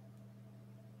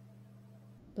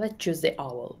 Let's choose the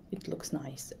owl. It looks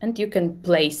nice. And you can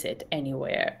place it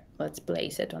anywhere. Let's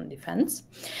place it on the fence.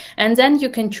 And then you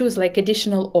can choose like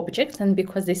additional objects. And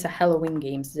because these are Halloween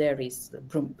games, there is a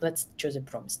broom. Let's choose a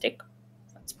broomstick.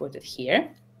 Let's put it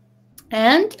here.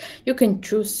 And you can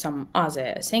choose some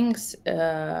other things,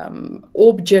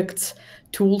 objects,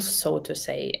 tools, so to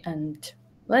say. And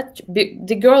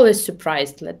the girl is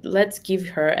surprised. Let's give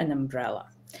her an umbrella.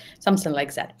 something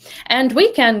like that. And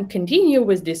we can continue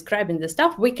with describing the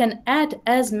stuff. We can add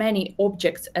as many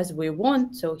objects as we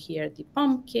want. So here the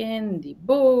pumpkin, the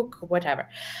book, whatever.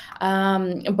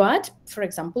 But for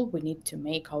example, we need to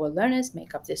make our learners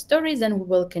make up the stories, and we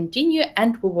will continue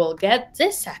and we will get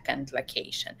the second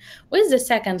location. With the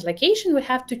second location, we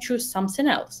have to choose something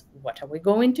else. What are we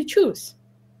going to choose?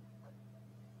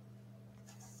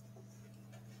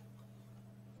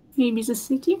 Maybe the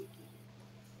city.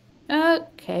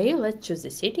 Okay, let's choose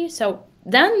the city. So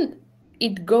then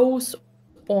it goes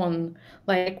on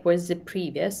like with the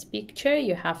previous picture.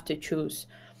 You have to choose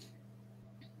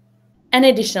an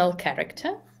additional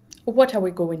character. What are we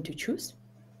going to choose?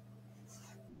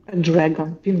 A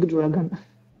dragon, pink dragon.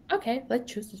 Okay,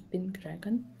 let's choose this pink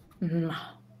dragon.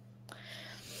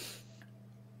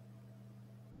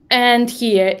 And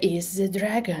here is the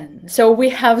dragon. So we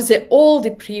have all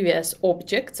the previous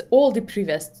objects, all the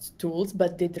previous tools,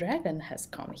 but the dragon has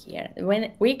come here.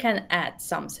 When we can add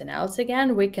something else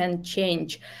again, we can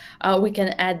change, we can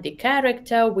add the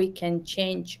character, we can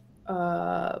change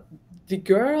the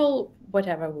girl,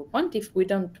 whatever we want. If we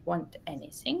don't want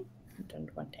anything,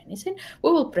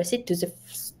 we will proceed to the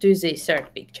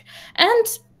third picture. And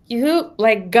you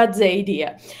like got the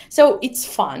idea. So it's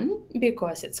fun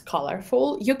because it's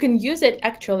colorful. You can use it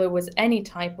actually with any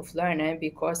type of learner,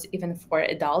 because even for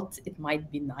adults, it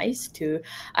might be nice to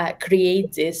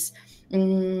create this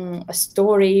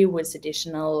story with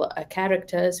additional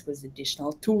characters, with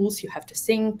additional tools. You have to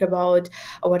think about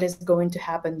what is going to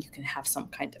happen. You can have some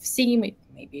kind of theme, it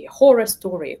may be a horror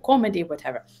story, a comedy,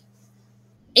 whatever.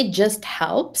 It just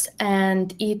helps,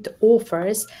 and it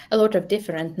offers a lot of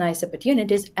different nice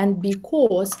opportunities. And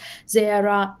because there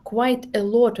are quite a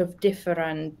lot of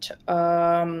different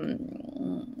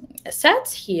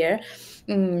sets here,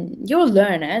 your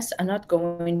learners are not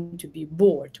going to be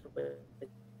bored with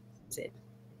it.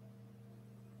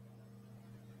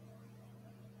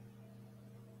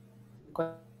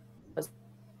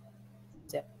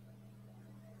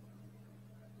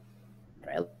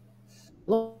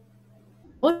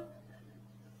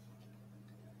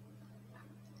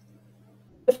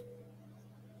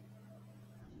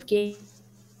 Games,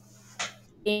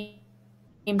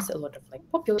 a lot of like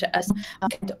popular as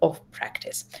kind of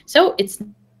practice. So it's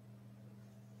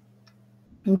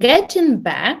getting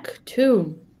back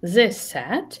to this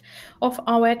set of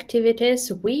our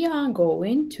activities. We are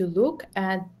going to look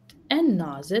at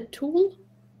another tool.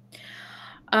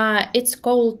 It's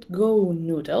called Go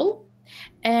Noodle,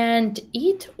 and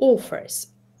it offers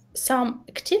some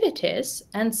activities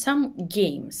and some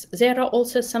games. There are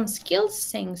also some skills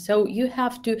things, so you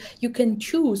can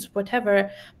choose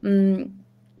whatever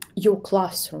your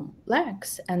classroom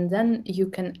lacks, and then you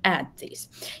can add these.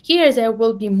 Here there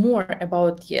will be more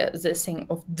about the thing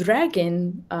of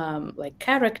dragging like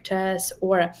characters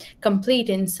or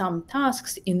completing some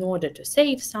tasks in order to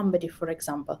save somebody, for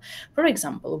example. For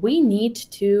example, we need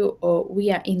to,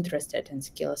 we are interested in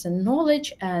skills and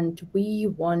knowledge, and we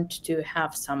want to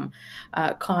have some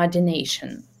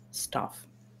coordination stuff.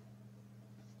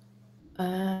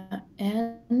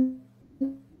 And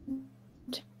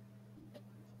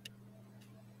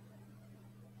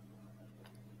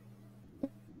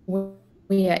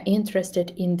we are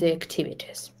interested in the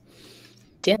activities.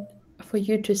 For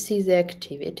you to see the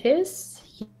activities,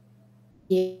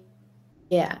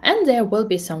 yeah, and there will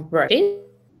be some work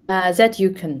that you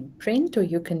can print or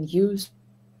you can use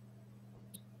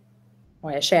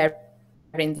or share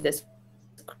in this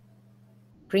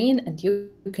screen, and you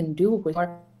can do with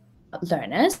your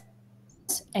learners.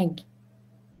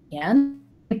 Again,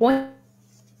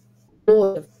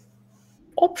 all of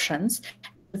options,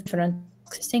 different.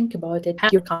 Think about it.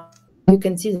 You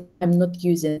can see that I'm not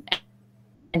using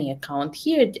any account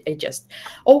here. I just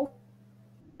open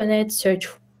it, search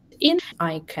in.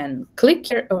 I can click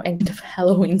here or active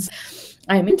Halloween's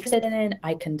I'm interested in it.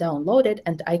 I can download it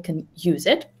and I can use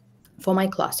it for my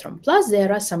classroom. Plus,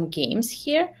 there are some games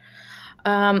here.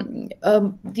 I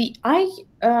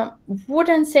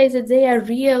wouldn't say that they are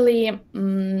really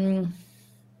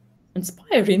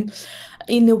inspiring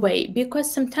in a way,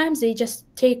 because sometimes they just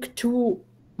take too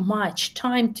much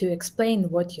time to explain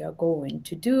what you're going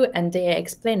to do, and they are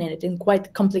explaining it in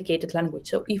quite complicated language.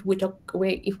 So if we're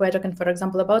talking, for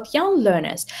example, about young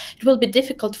learners, it will be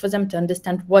difficult for them to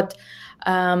understand what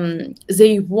the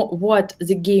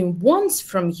game wants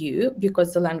from you,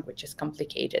 because the language is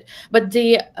complicated. But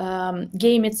the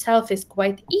game itself is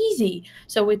quite easy,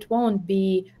 so it won't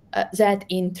be that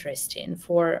interesting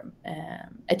for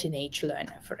a teenage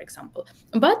learner, for example.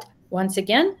 But once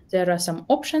again, there are some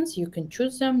options. You can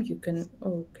choose them. You can,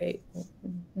 okay,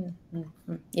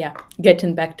 yeah,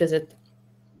 getting back to that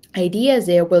ideas,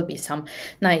 there will be some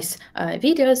nice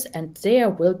videos, and there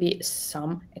will be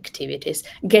some activities.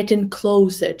 Getting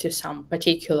closer to some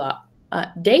particular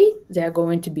day, there are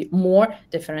going to be more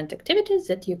different activities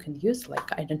that you can use, like,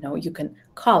 I don't know, you can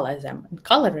color them. And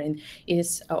coloring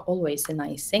is always a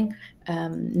nice thing,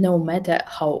 no matter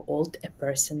how old a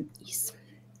person is.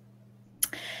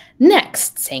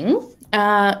 Next thing,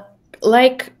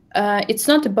 it's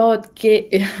not about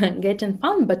getting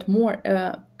fun, but more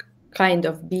kind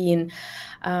of being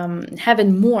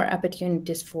having more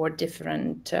opportunities for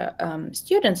different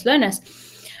students, learners.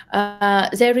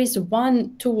 There is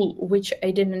one tool which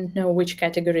I didn't know which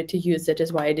category to use. That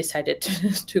is why I decided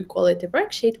to call it a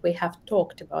worksheet. We have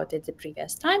talked about it the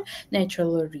previous time.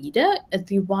 Natural reader,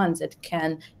 the ones that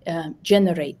can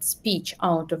generate speech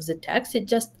out of the text. It's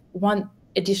just one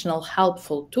additional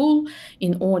helpful tool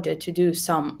in order to do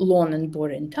some long and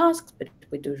boring tasks, but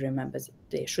we do remember that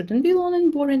they shouldn't be long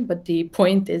and boring, but the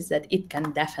point is that it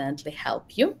can definitely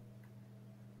help you.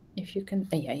 If you can,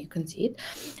 yeah, you can see it.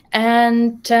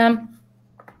 And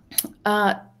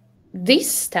this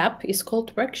step is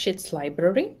called Worksheets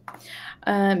Library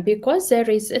because there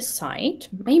is a site,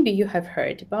 maybe you have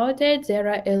heard about it. There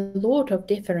are a lot of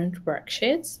different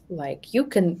worksheets, like you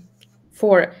can,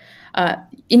 for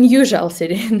in usual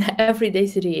in everyday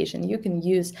situation, you can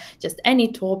use just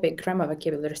any topic, grammar,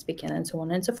 vocabulary, speaking, and so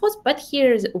on and so forth. But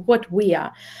here's what we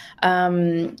are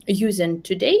using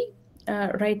today.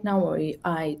 Right now,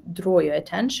 I draw your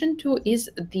attention to is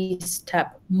this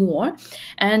step more,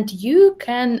 and you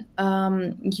can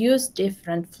use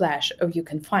different you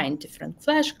can find different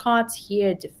flashcards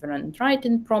here, different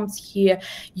writing prompts here.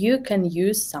 You can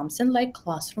use something like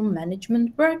classroom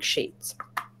management worksheets.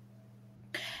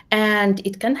 And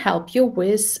it can help you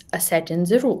with setting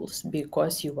the rules,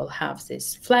 because you will have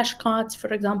these flashcards,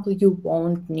 for example. You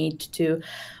won't need to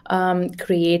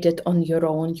create it on your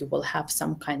own. You will have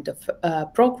some kind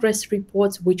of progress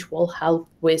reports, which will help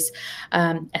with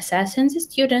assessing the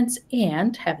students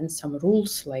and having some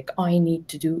rules, like I need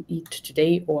to do it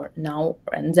today or now,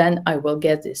 and then I will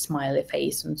get this smiley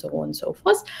face and so on and so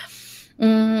forth.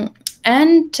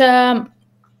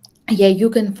 Yeah, you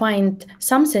can find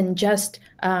something just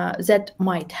that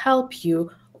might help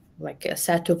you, like a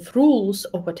set of rules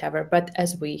or whatever. But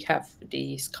as we have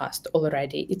discussed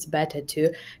already, it's better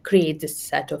to create this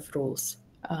set of rules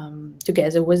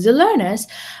together with the learners.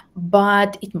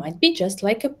 But it might be just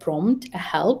like a prompt, a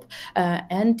help,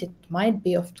 and it might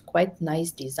be of quite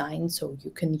nice design, so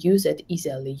you can use it,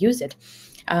 easily use it,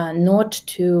 not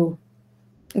to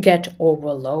get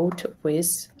overloaded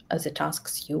with the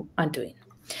tasks you are doing.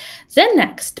 The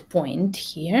next point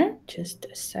here, just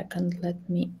a second, let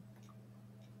me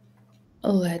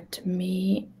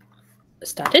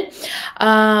start it.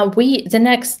 The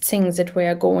next thing that we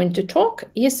are going to talk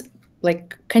is,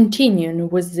 like, continuing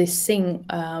with this thing,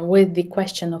 with the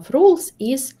question of rules,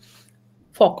 is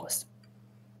focus.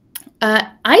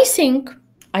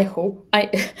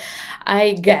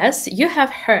 I guess you have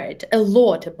heard a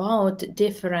lot about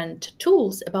different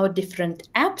tools, about different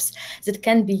apps that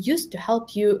can be used to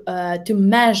help you to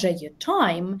measure your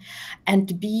time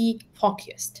and be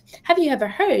focused. Have you ever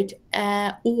heard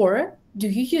or do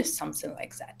you use something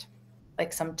like that?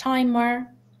 Like some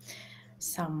timer,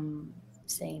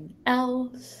 something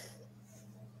else?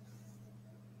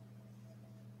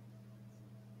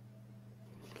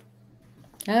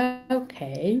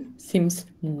 Okay, seems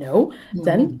no.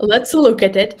 Then let's look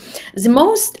at it. The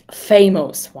most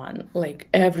famous one, like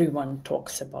everyone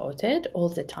talks about it all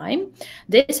the time.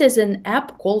 This is an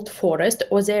app called Forest,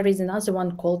 or there is another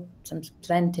one called some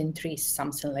Planting Trees,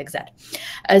 something like that.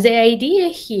 The idea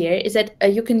here is that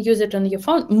you can use it on your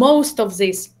phone. Most of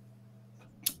these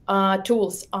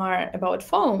tools are about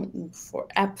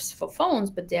apps for phones,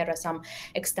 but there are some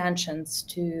extensions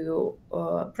to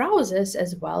browsers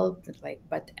as well.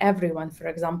 But everyone, for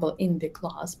example, in the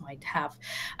class might have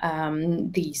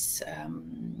this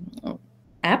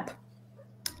app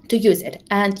to use it,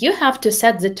 and you have to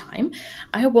set the time.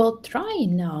 I will try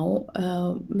now,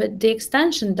 but the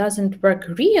extension doesn't work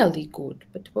really good,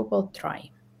 but we will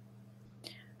try.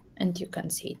 And you can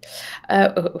see it.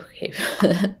 Okay,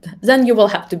 then you will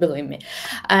have to believe me.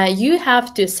 You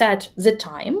have to set the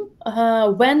time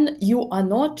when you are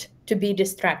not to be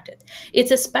distracted. It's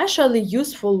especially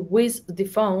useful with the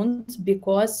phones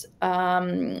because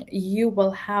you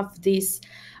will have this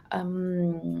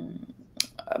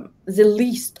the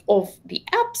list of the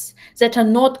apps that are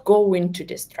not going to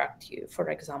distract you. For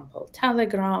example,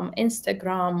 Telegram,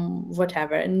 Instagram,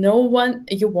 whatever.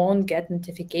 You won't get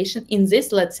notification in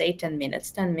this, let's say, 10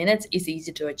 minutes. 10 minutes is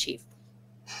easy to achieve.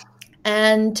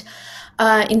 And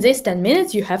in these 10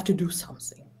 minutes, you have to do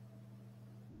something.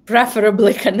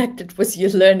 preferably connected with your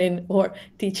learning or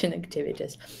teaching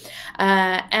activities.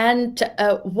 And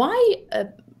why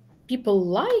people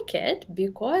like it?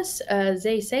 Because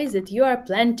they say that you are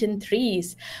planting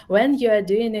trees. When you are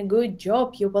doing a good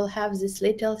job, you will have this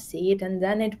little seed, and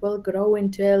then it will grow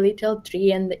into a little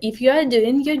tree. And if you are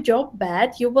doing your job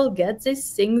bad, you will get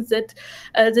these things that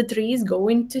the tree is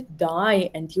going to die,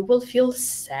 and you will feel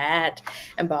sad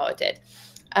about it.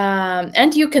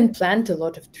 And you can plant a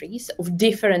lot of trees, of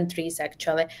different trees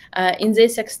actually. In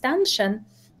this extension,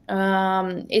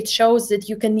 it shows that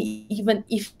you can, even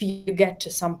if you get to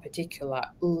some particular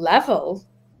level,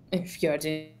 if you're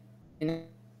doing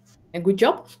a good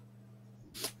job,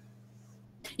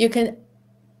 you can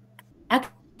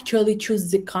actually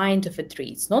choose the kind of a tree.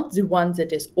 It's not the one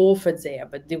that is offered there,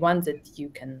 but the one that you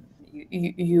can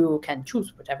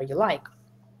choose whatever you like.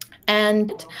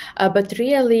 And but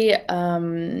really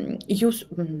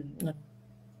not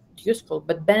useful,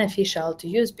 but beneficial to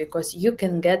use, because you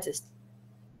can get this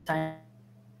time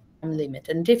limit.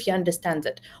 And if you understand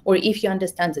that, or if you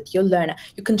understand that your learner,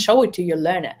 you can show it to your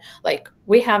learner, like,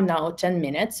 we have now 10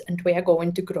 minutes and we are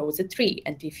going to grow the tree,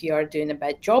 and if you are doing a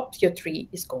bad job, your tree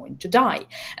is going to die.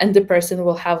 And the person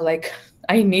will have like,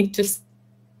 I need to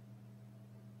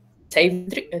save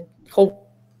the tree.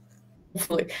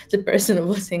 Hopefully the person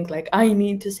will think like, I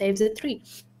need to save the tree.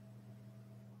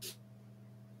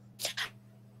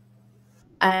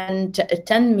 And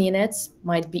 10 minutes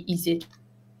might be easy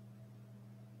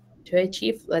to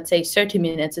achieve. Let's say 30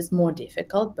 minutes is more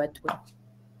difficult, but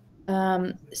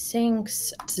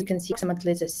things, as you can see,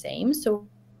 approximately the same. So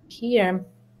here,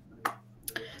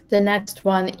 the next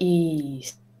one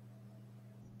is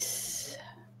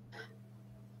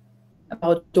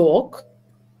about dog.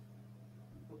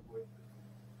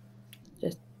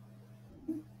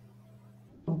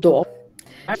 Dog,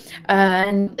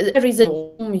 and there is a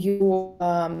dog. You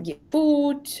give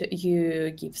food,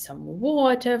 you give some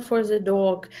water for the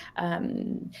dog.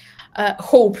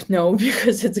 Hope no,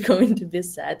 because it's going to be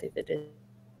sad if it is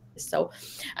so.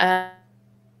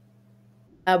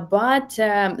 But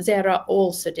there are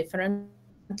also different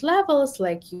levels,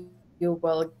 like you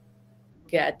will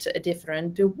get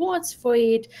different rewards for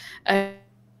it.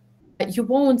 You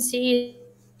won't see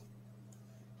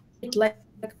it like,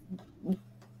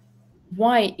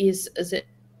 why is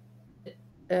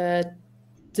the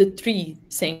tree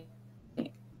thing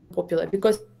popular?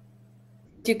 Because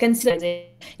you can see that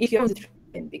if you're on the tree,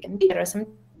 there are some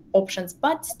options,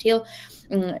 but still,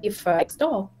 if next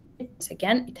door,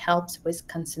 again, it helps with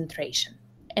concentration.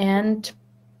 And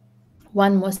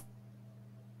one more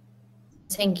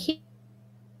thing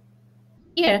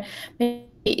here, maybe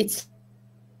it's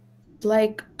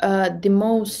like the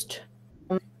most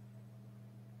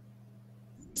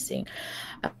thing.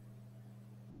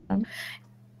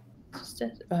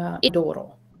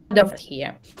 Doro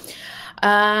here.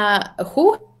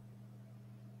 Who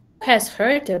has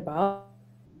heard about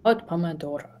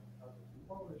Pomodoro?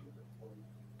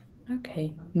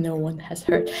 Okay, no one has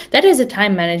heard. That is a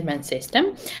time management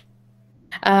system.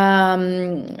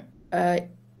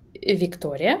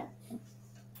 Victoria?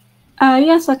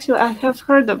 Yes, actually, I have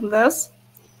heard of this.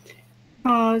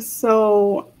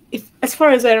 So, as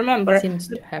far as I remember, seems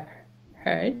to have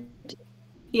heard.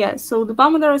 Yeah, so the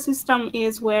Pomodoro system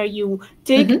is where you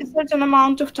take a certain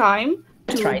amount of time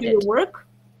to do your work,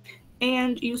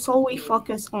 and you solely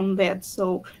focus on that.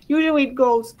 So usually it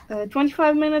goes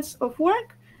 25 minutes of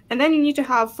work, and then you need to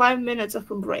have 5 minutes of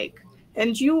a break.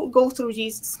 And you go through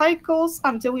these cycles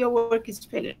until your work is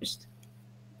finished.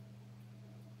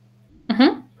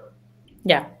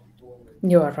 Yeah,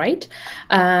 you are right.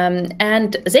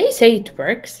 And they say it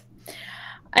works.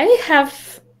 I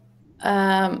have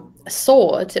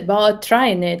thought about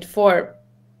trying it for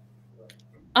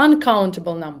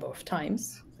uncountable number of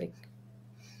times, like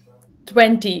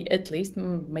 20 at least,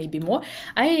 maybe more.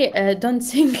 I don't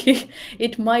think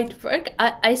it might work.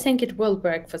 I think it will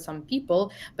work for some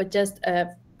people, but just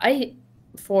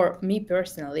for me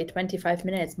personally, 25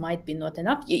 minutes might be not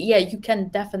enough. Yeah, you can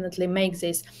definitely make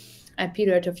this a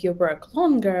period of your work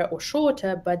longer or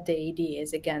shorter, but the idea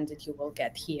is again that you will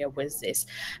get here with this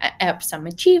app some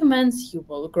achievements. You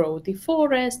will grow the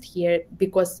forest here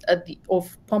because of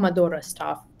Pomodoro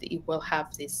stuff. You will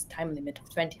have this time limit of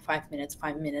 25 minutes,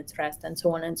 5 minutes rest, and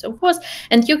so on and so forth.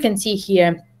 And you can see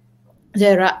here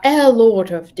there are a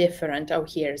lot of different. Oh,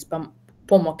 here is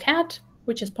PomoCat,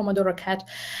 which is Pomodoro Cat,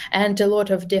 and a lot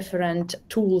of different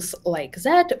tools like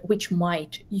that, which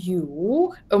might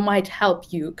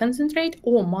help you concentrate,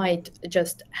 or might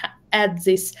just add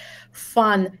this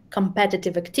fun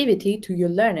competitive activity to your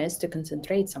learners to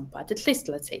concentrate some part, at least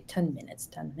let's say 10 minutes.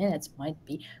 10 minutes might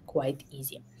be quite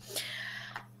easy.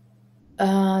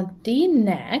 The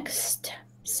next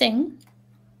thing,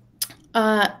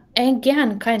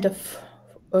 again, kind of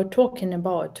talking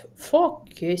about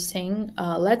focusing,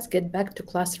 let's get back to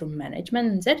classroom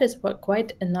management. That is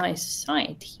quite a nice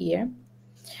site here.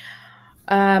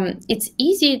 It's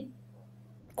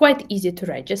quite easy to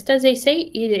register. They say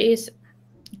it is,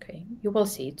 okay, you will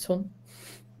see it soon.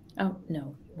 Oh,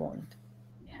 no, you won't.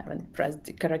 You haven't pressed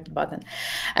the correct button.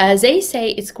 They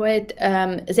say it's quite,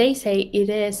 they say it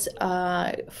is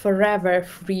forever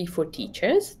free for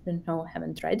teachers. No, I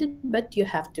haven't tried it, but you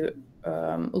have to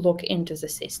look into the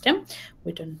system.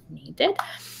 We don't need it.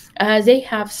 They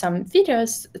have some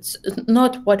videos. It's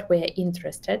not what we're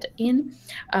interested in.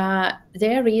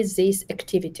 There is this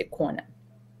activity corner.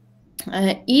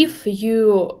 If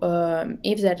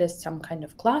there is some kind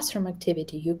of classroom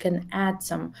activity, you can add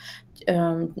some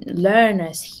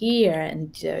learners here,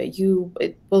 and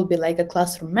it will be like a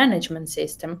classroom management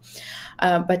system,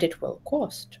 but it will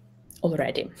cost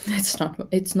already.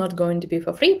 It's not going to be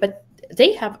for free, but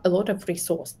they have a lot of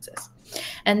resources.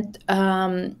 And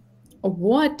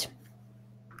what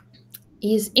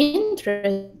is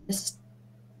interesting,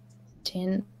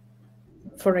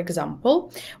 for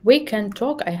example, we can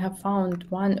talk. I have found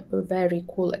one very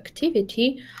cool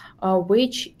activity,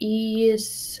 which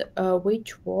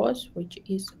was,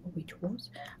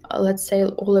 let's say,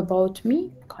 all about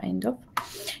me, kind of.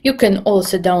 You can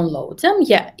also download them.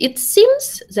 Yeah, it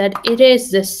seems that it is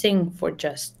the thing for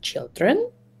just children.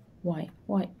 Why?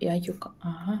 Yeah, you can.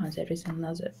 There is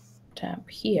another tab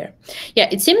here. Yeah,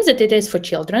 it seems that it is for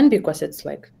children because it's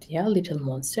like, yeah, little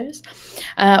monsters.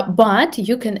 But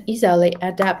you can easily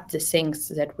adapt the things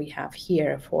that we have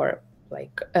here for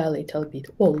like a little bit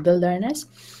older learners.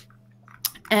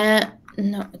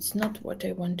 No, it's not what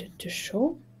I wanted to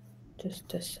show.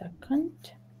 Just a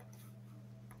second.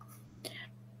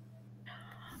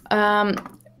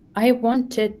 I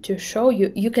wanted to show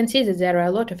you, you can see that there are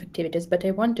a lot of activities, but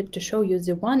I wanted to show you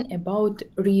the one about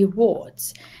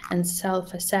rewards and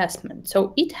self-assessment.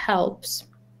 So it helps.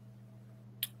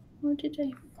 Where did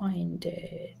I find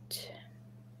it?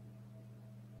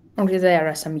 Okay, there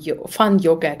are some fun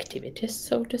yoga activities,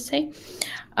 so to say.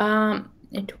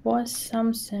 It was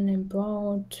something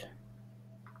about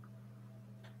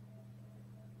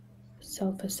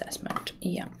self-assessment,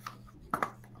 yeah.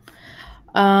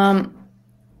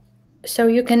 So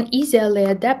you can easily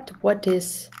adapt what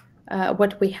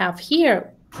we have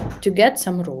here to get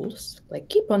some rules, like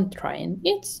keep on trying.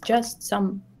 It's just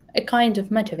a kind of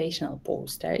motivational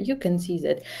poster. You can see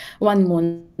that one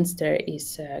monster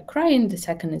is crying, the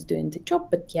second is doing the job,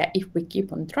 but yeah, if we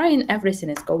keep on trying, everything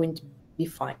is going to be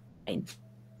fine.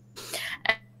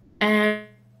 And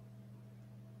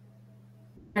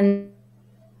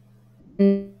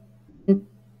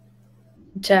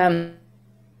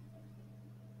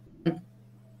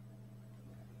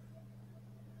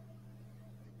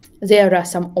there are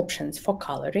some options for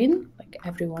coloring, like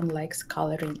everyone likes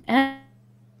coloring, and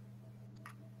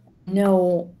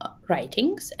no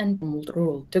writings and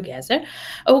rule together.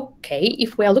 Okay,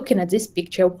 if we are looking at this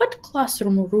picture, what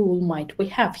classroom rule might we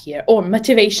have here, or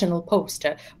motivational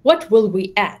poster? What will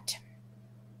we add?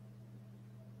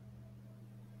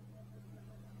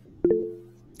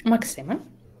 Maxima?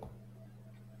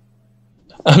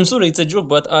 I'm sorry, it's a joke,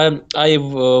 but I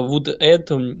would add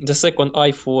the second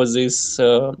I for this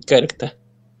character.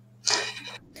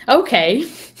 Okay.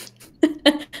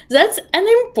 That's an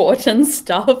important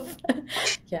stuff.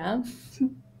 Yeah.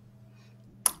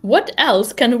 What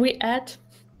else can we add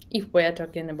if we're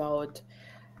talking about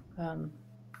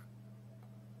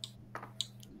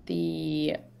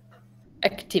the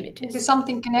activities? Maybe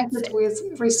something connected with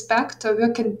respect or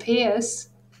work in pairs,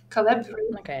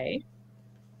 collaborate. Okay.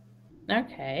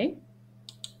 Okay.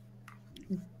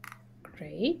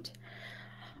 Great.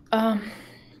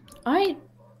 I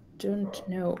don't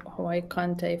know why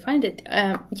can't I find it.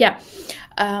 Yeah.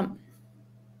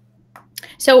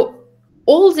 So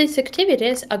all these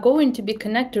activities are going to be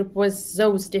connected with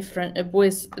those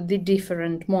the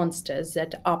different monsters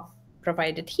that are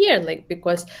provided here, like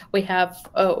because we have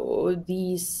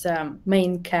this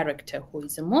main character who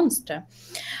is a monster,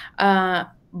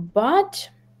 but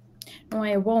no,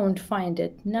 I won't find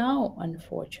it now,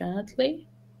 unfortunately.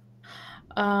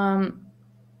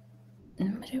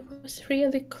 but it was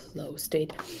really close to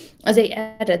it. They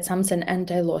added something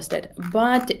and I lost it.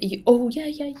 But oh yeah,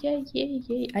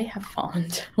 I have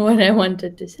found what I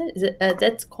wanted to say.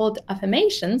 That's called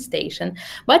affirmation station.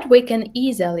 But we can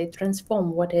easily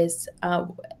transform what is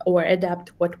or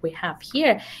adapt what we have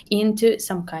here into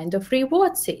some kind of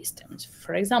reward systems.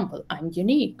 For example, I'm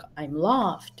unique, I'm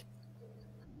loved,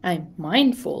 I'm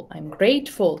mindful, I'm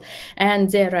grateful,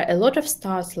 and there are a lot of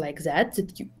stars like that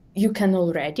you can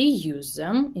already use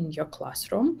them in your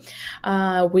classroom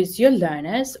with your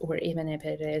learners, or even if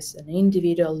it is an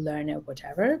individual learner,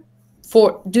 whatever,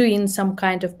 for doing some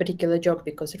kind of particular job,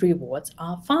 because rewards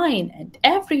are fine and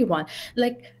everyone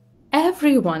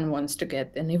wants to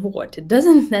get an award. It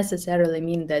doesn't necessarily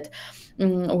mean that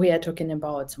we are talking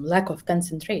about some lack of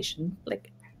concentration.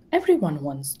 Like everyone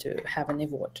wants to have an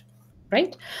award,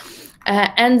 right?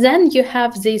 And then you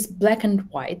have these black and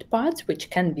white parts, which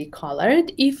can be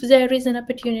colored if there is an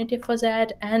opportunity for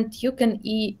that. And you can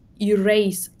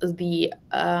erase the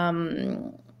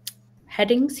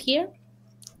headings here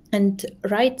and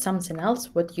write something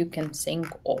else what you can think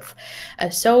of.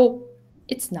 So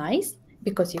it's nice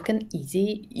because you can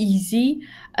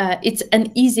it's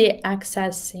an easy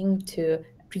accessing to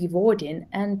rewarding,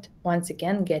 and once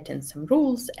again getting some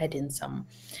rules, adding some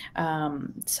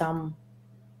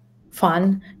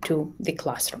fun to the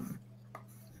classroom.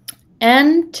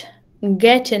 And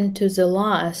getting to the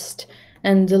last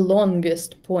and the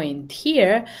longest point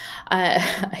here,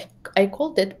 I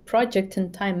called it project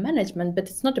and time management, but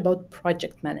it's not about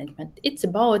project management. It's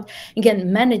about,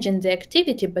 again, managing the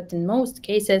activity, but in most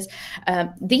cases,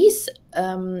 these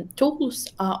tools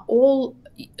are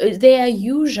they are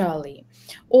usually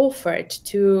offered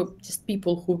to just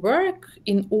people who work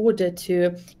in order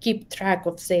to keep track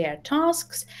of their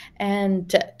tasks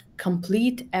and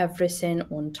complete everything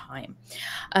on time.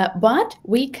 But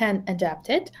we can adapt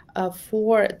it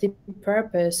for the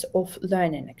purpose of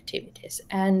learning activities.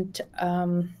 And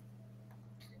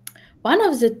one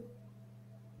of the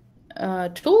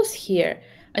tools here,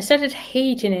 I started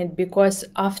hating it because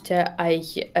after I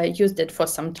used it for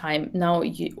some time, now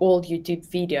all YouTube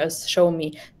videos show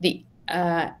me the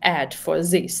ad for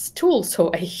this tool,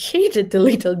 so I hate it a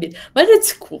little bit, but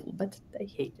it's cool, but I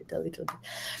hate it a little bit.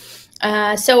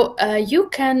 So you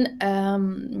can,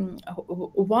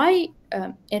 why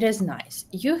it is nice,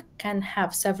 you can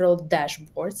have several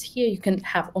dashboards here. You can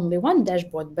have only one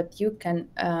dashboard, but you can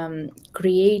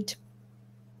create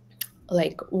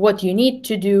like what you need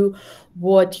to do,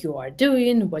 what you are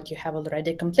doing, what you have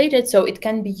already completed. So it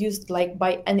can be used like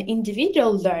by an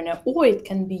individual learner, or it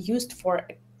can be used for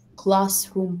a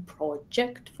classroom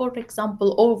project, for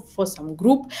example, or for some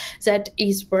group that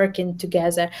is working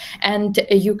together. And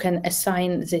you can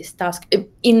assign this task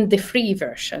in the free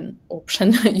version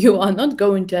option. You are not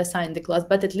going to assign the class,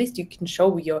 but at least you can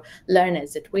show your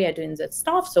learners that we are doing that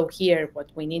stuff. So here what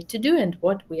we need to do and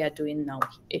what we are doing now.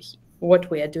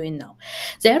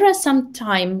 There are some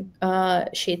time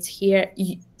sheets here.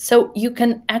 So you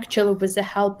can actually, with the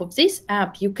help of this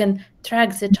app, you can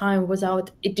track the time without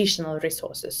additional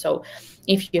resources. So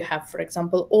if you have, for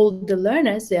example, all the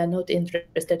learners, they are not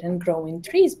interested in growing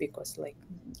trees because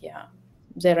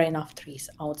there are enough trees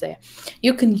out there.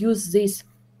 You can use this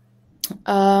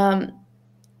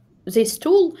this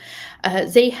tool.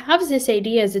 They have this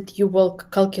idea that you will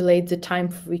calculate the time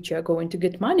for which you are going to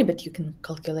get money, but you can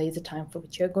calculate the time for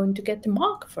which you are going to get the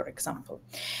mark, for example.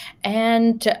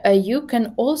 And you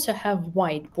can also have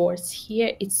whiteboards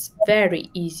here. It's very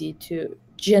easy to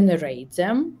generate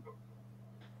them.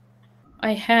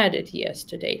 I had it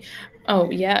yesterday. Oh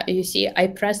yeah, you see, I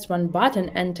pressed one button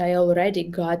and I already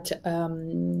got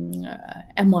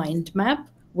a mind map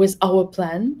with our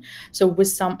plan, so with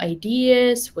some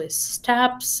ideas, with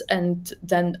steps, and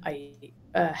then I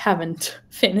haven't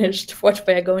finished what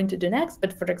we are going to do next.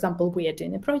 But for example, we are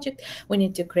doing a project, we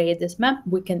need to create this map,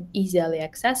 we can easily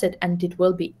access it, and it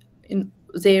will be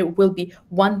there will be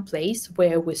one place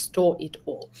where we store it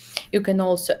all. You can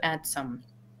also add some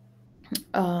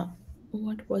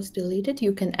what was deleted?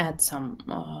 You can add some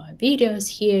videos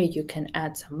here, you can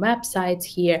add some websites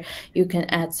here, you can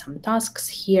add some tasks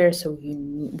here. So we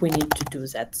need to do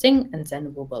that thing, and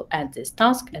then we will add this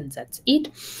task, and that's it.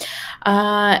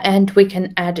 And we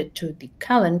can add it to the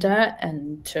calendar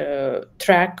and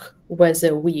track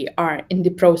whether we are in the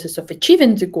process of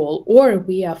achieving the goal or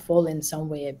we are falling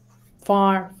somewhere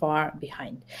far, far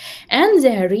behind. And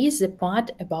there is a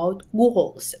part about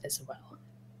goals as well.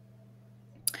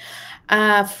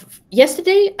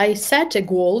 Yesterday, I set a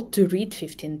goal to read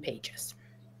 15 pages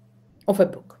of a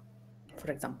book,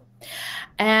 for example.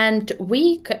 And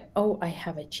we oh, I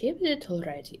have achieved it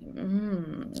already.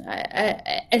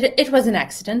 It was an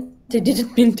accident. I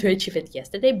didn't mean to achieve it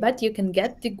yesterday, but you can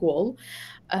get the goal.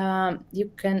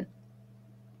 You can,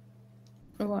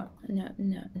 well, no,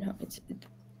 it's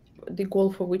the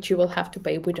goal for which you will have to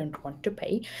pay. We don't want to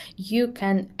pay. You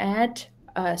can add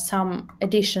some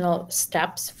additional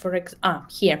steps.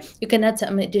 Here you can add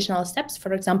some additional steps.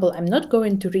 For example, I'm not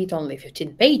going to read only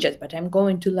 15 pages, but I'm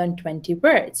going to learn 20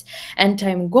 words, and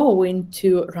I'm going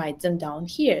to write them down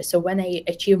here. So when I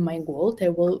achieve my goal, I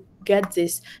will get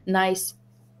this nice,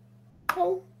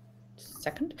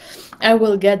 I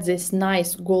will get this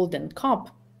nice golden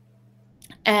cup,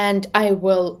 and I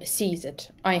will see that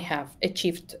I have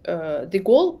achieved the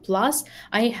goal, plus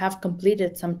I have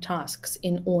completed some tasks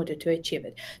in order to achieve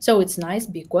it. So it's nice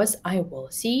because I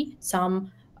will see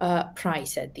some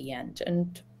prize at the end.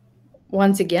 And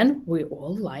once again, we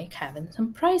all like having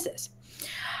some prizes.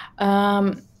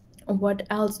 What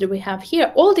else do we have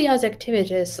here? All the other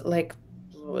activities, like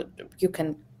you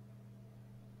can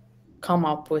come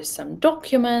up with some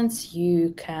documents.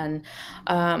 You can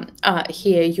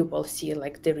here you will see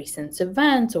like the recent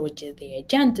events or the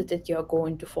agenda that you're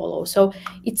going to follow. So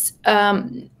it's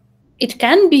it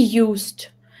can be used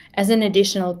as an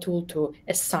additional tool to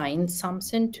assign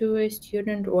something to a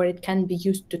student, or it can be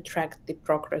used to track the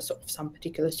progress of some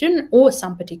particular student or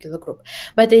some particular group.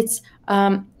 But it's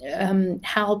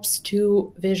helps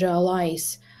to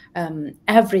visualize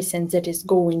everything that is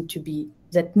going to be,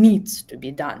 that needs to be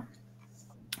done.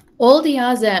 All the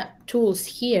other tools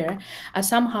here are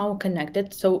somehow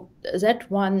connected. So that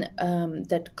one,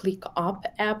 that Click Up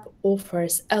app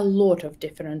offers a lot of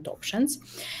different options.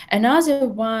 Another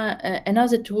one,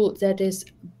 another tool that is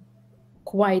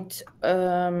quite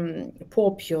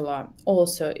popular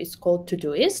also is called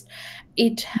Todoist.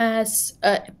 It has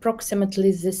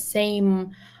approximately the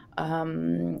same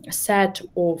set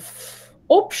of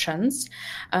options,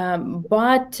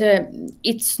 but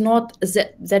it's not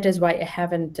that is why I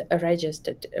haven't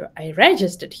registered. I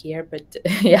registered here, but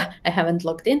yeah, I haven't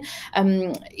logged in.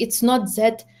 It's not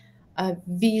that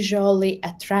visually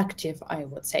attractive, I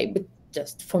would say, but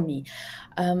just for me,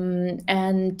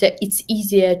 and it's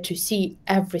easier to see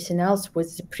everything else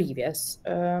with the previous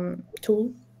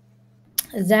tool.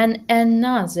 Then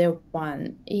another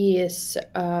one is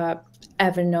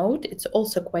Evernote. It's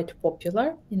also quite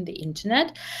popular in the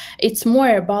internet. It's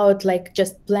more about like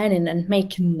just planning and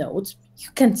making notes. You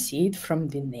can see it from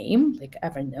the name, like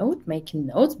Evernote, making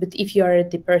notes. But if you are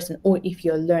the person, or if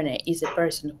your learner is a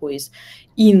person who is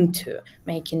into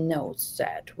making notes,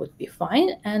 that would be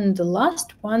fine. And the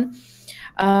last one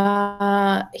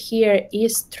here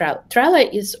is Trello. Trello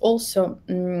is also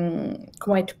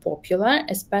quite popular,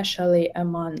 especially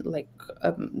among like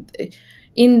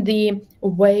in the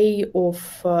way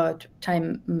of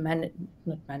time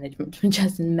not management,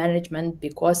 just management,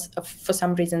 because for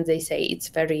some reason they say it's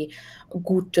very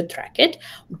good to track it.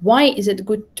 Why is it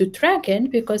good to track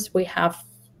it? Because we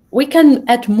can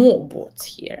add more boards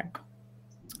here,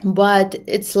 but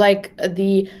it's like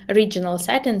the original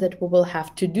setting that we will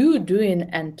have to do, doing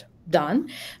and done.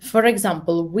 For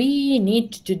example, we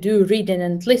need to do reading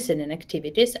and listening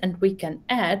activities, and we can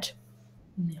add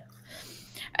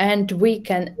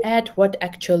what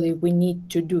actually we need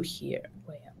to do here.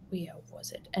 Where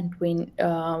was it? And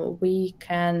we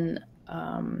can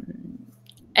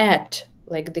add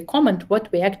like the comment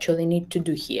what we actually need to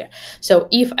do here. So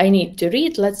if I need to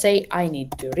read, let's say I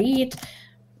need to read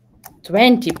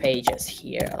 20 pages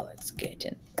here. Let's get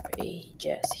in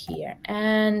pages here,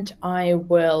 and I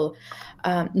will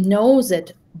know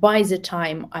that by the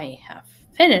time I have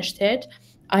finished it,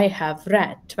 I have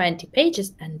read 20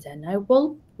 pages, and then I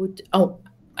will put, oh,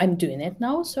 I'm doing it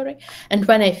now, sorry. And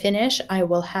when I finish, I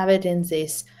will have it in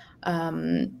this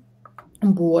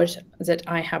board that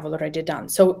I have already done.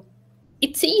 So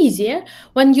it's easier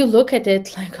when you look at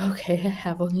it like, okay, I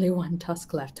have only one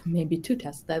task left, maybe two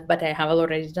tasks left, but I have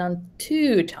already done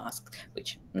 2 tasks,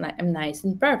 which I'm nice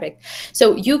and perfect.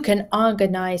 So you can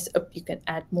organize, you can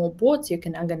add more boards, you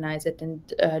can organize it in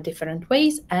different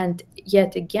ways. And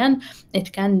yet again,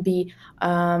 it can be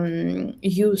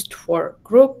used for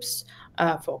groups,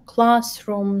 for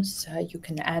classrooms. You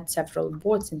can add several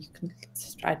boards, and you can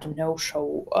try to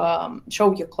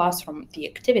show your classroom the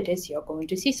activities you're going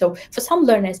to see. So for some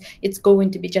learners, it's going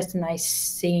to be just a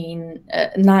nice thing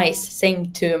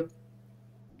to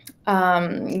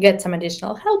get some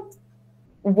additional help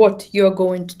what you're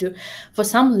going to do. For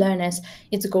some learners,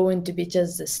 it's going to be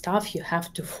just the stuff you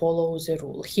have to follow the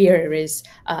rule. Here is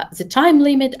the time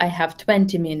limit. I have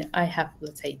 20 minutes. I have,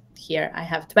 let's say here, I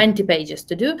have 20 pages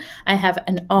to do. I have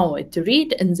an hour to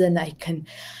read, and then I can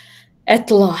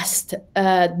at last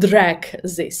drag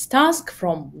this task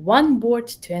from one board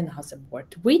to another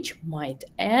board, which might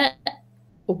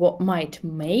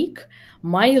make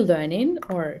my learning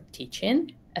or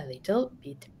teaching a little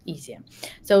bit easier.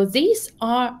 So these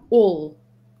are all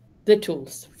the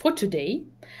tools for today,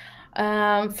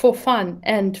 for fun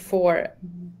and for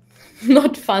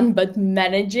not fun, but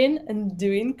managing and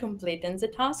doing, completing the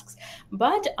tasks.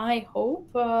 But I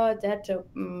hope that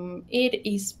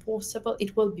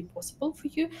it will be possible for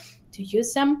you to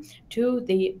use them to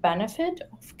the benefit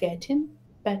of getting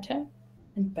better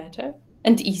and better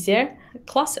and easier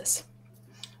classes.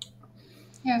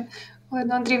 Yeah.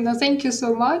 Olena Andreevna, thank you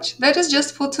so much. That is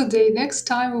just for today. Next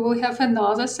time we will have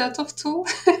another set of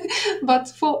tools, but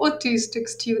for autistic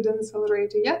students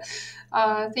already. Yeah.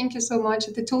 Thank you so much.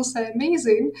 The tools are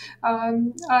amazing.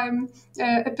 I'm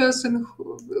a person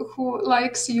who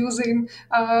likes using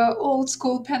old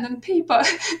school pen and paper.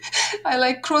 I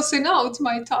like crossing out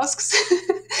my tasks,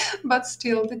 but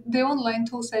still, the online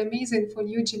tools are amazing for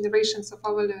new generations of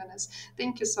our learners.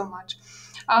 Thank you so much.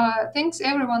 Thanks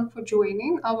everyone for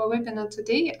joining our webinar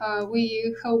today.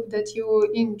 We hope that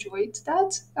you enjoyed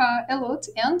that a lot,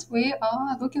 and we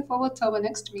are looking forward to our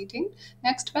next meeting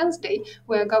next Wednesday.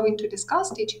 We are going to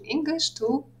discuss teaching English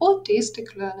to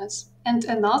autistic learners and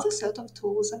another set of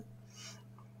tools.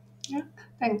 Yeah,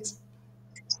 thanks.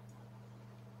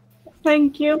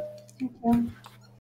 Thank you. Thank you.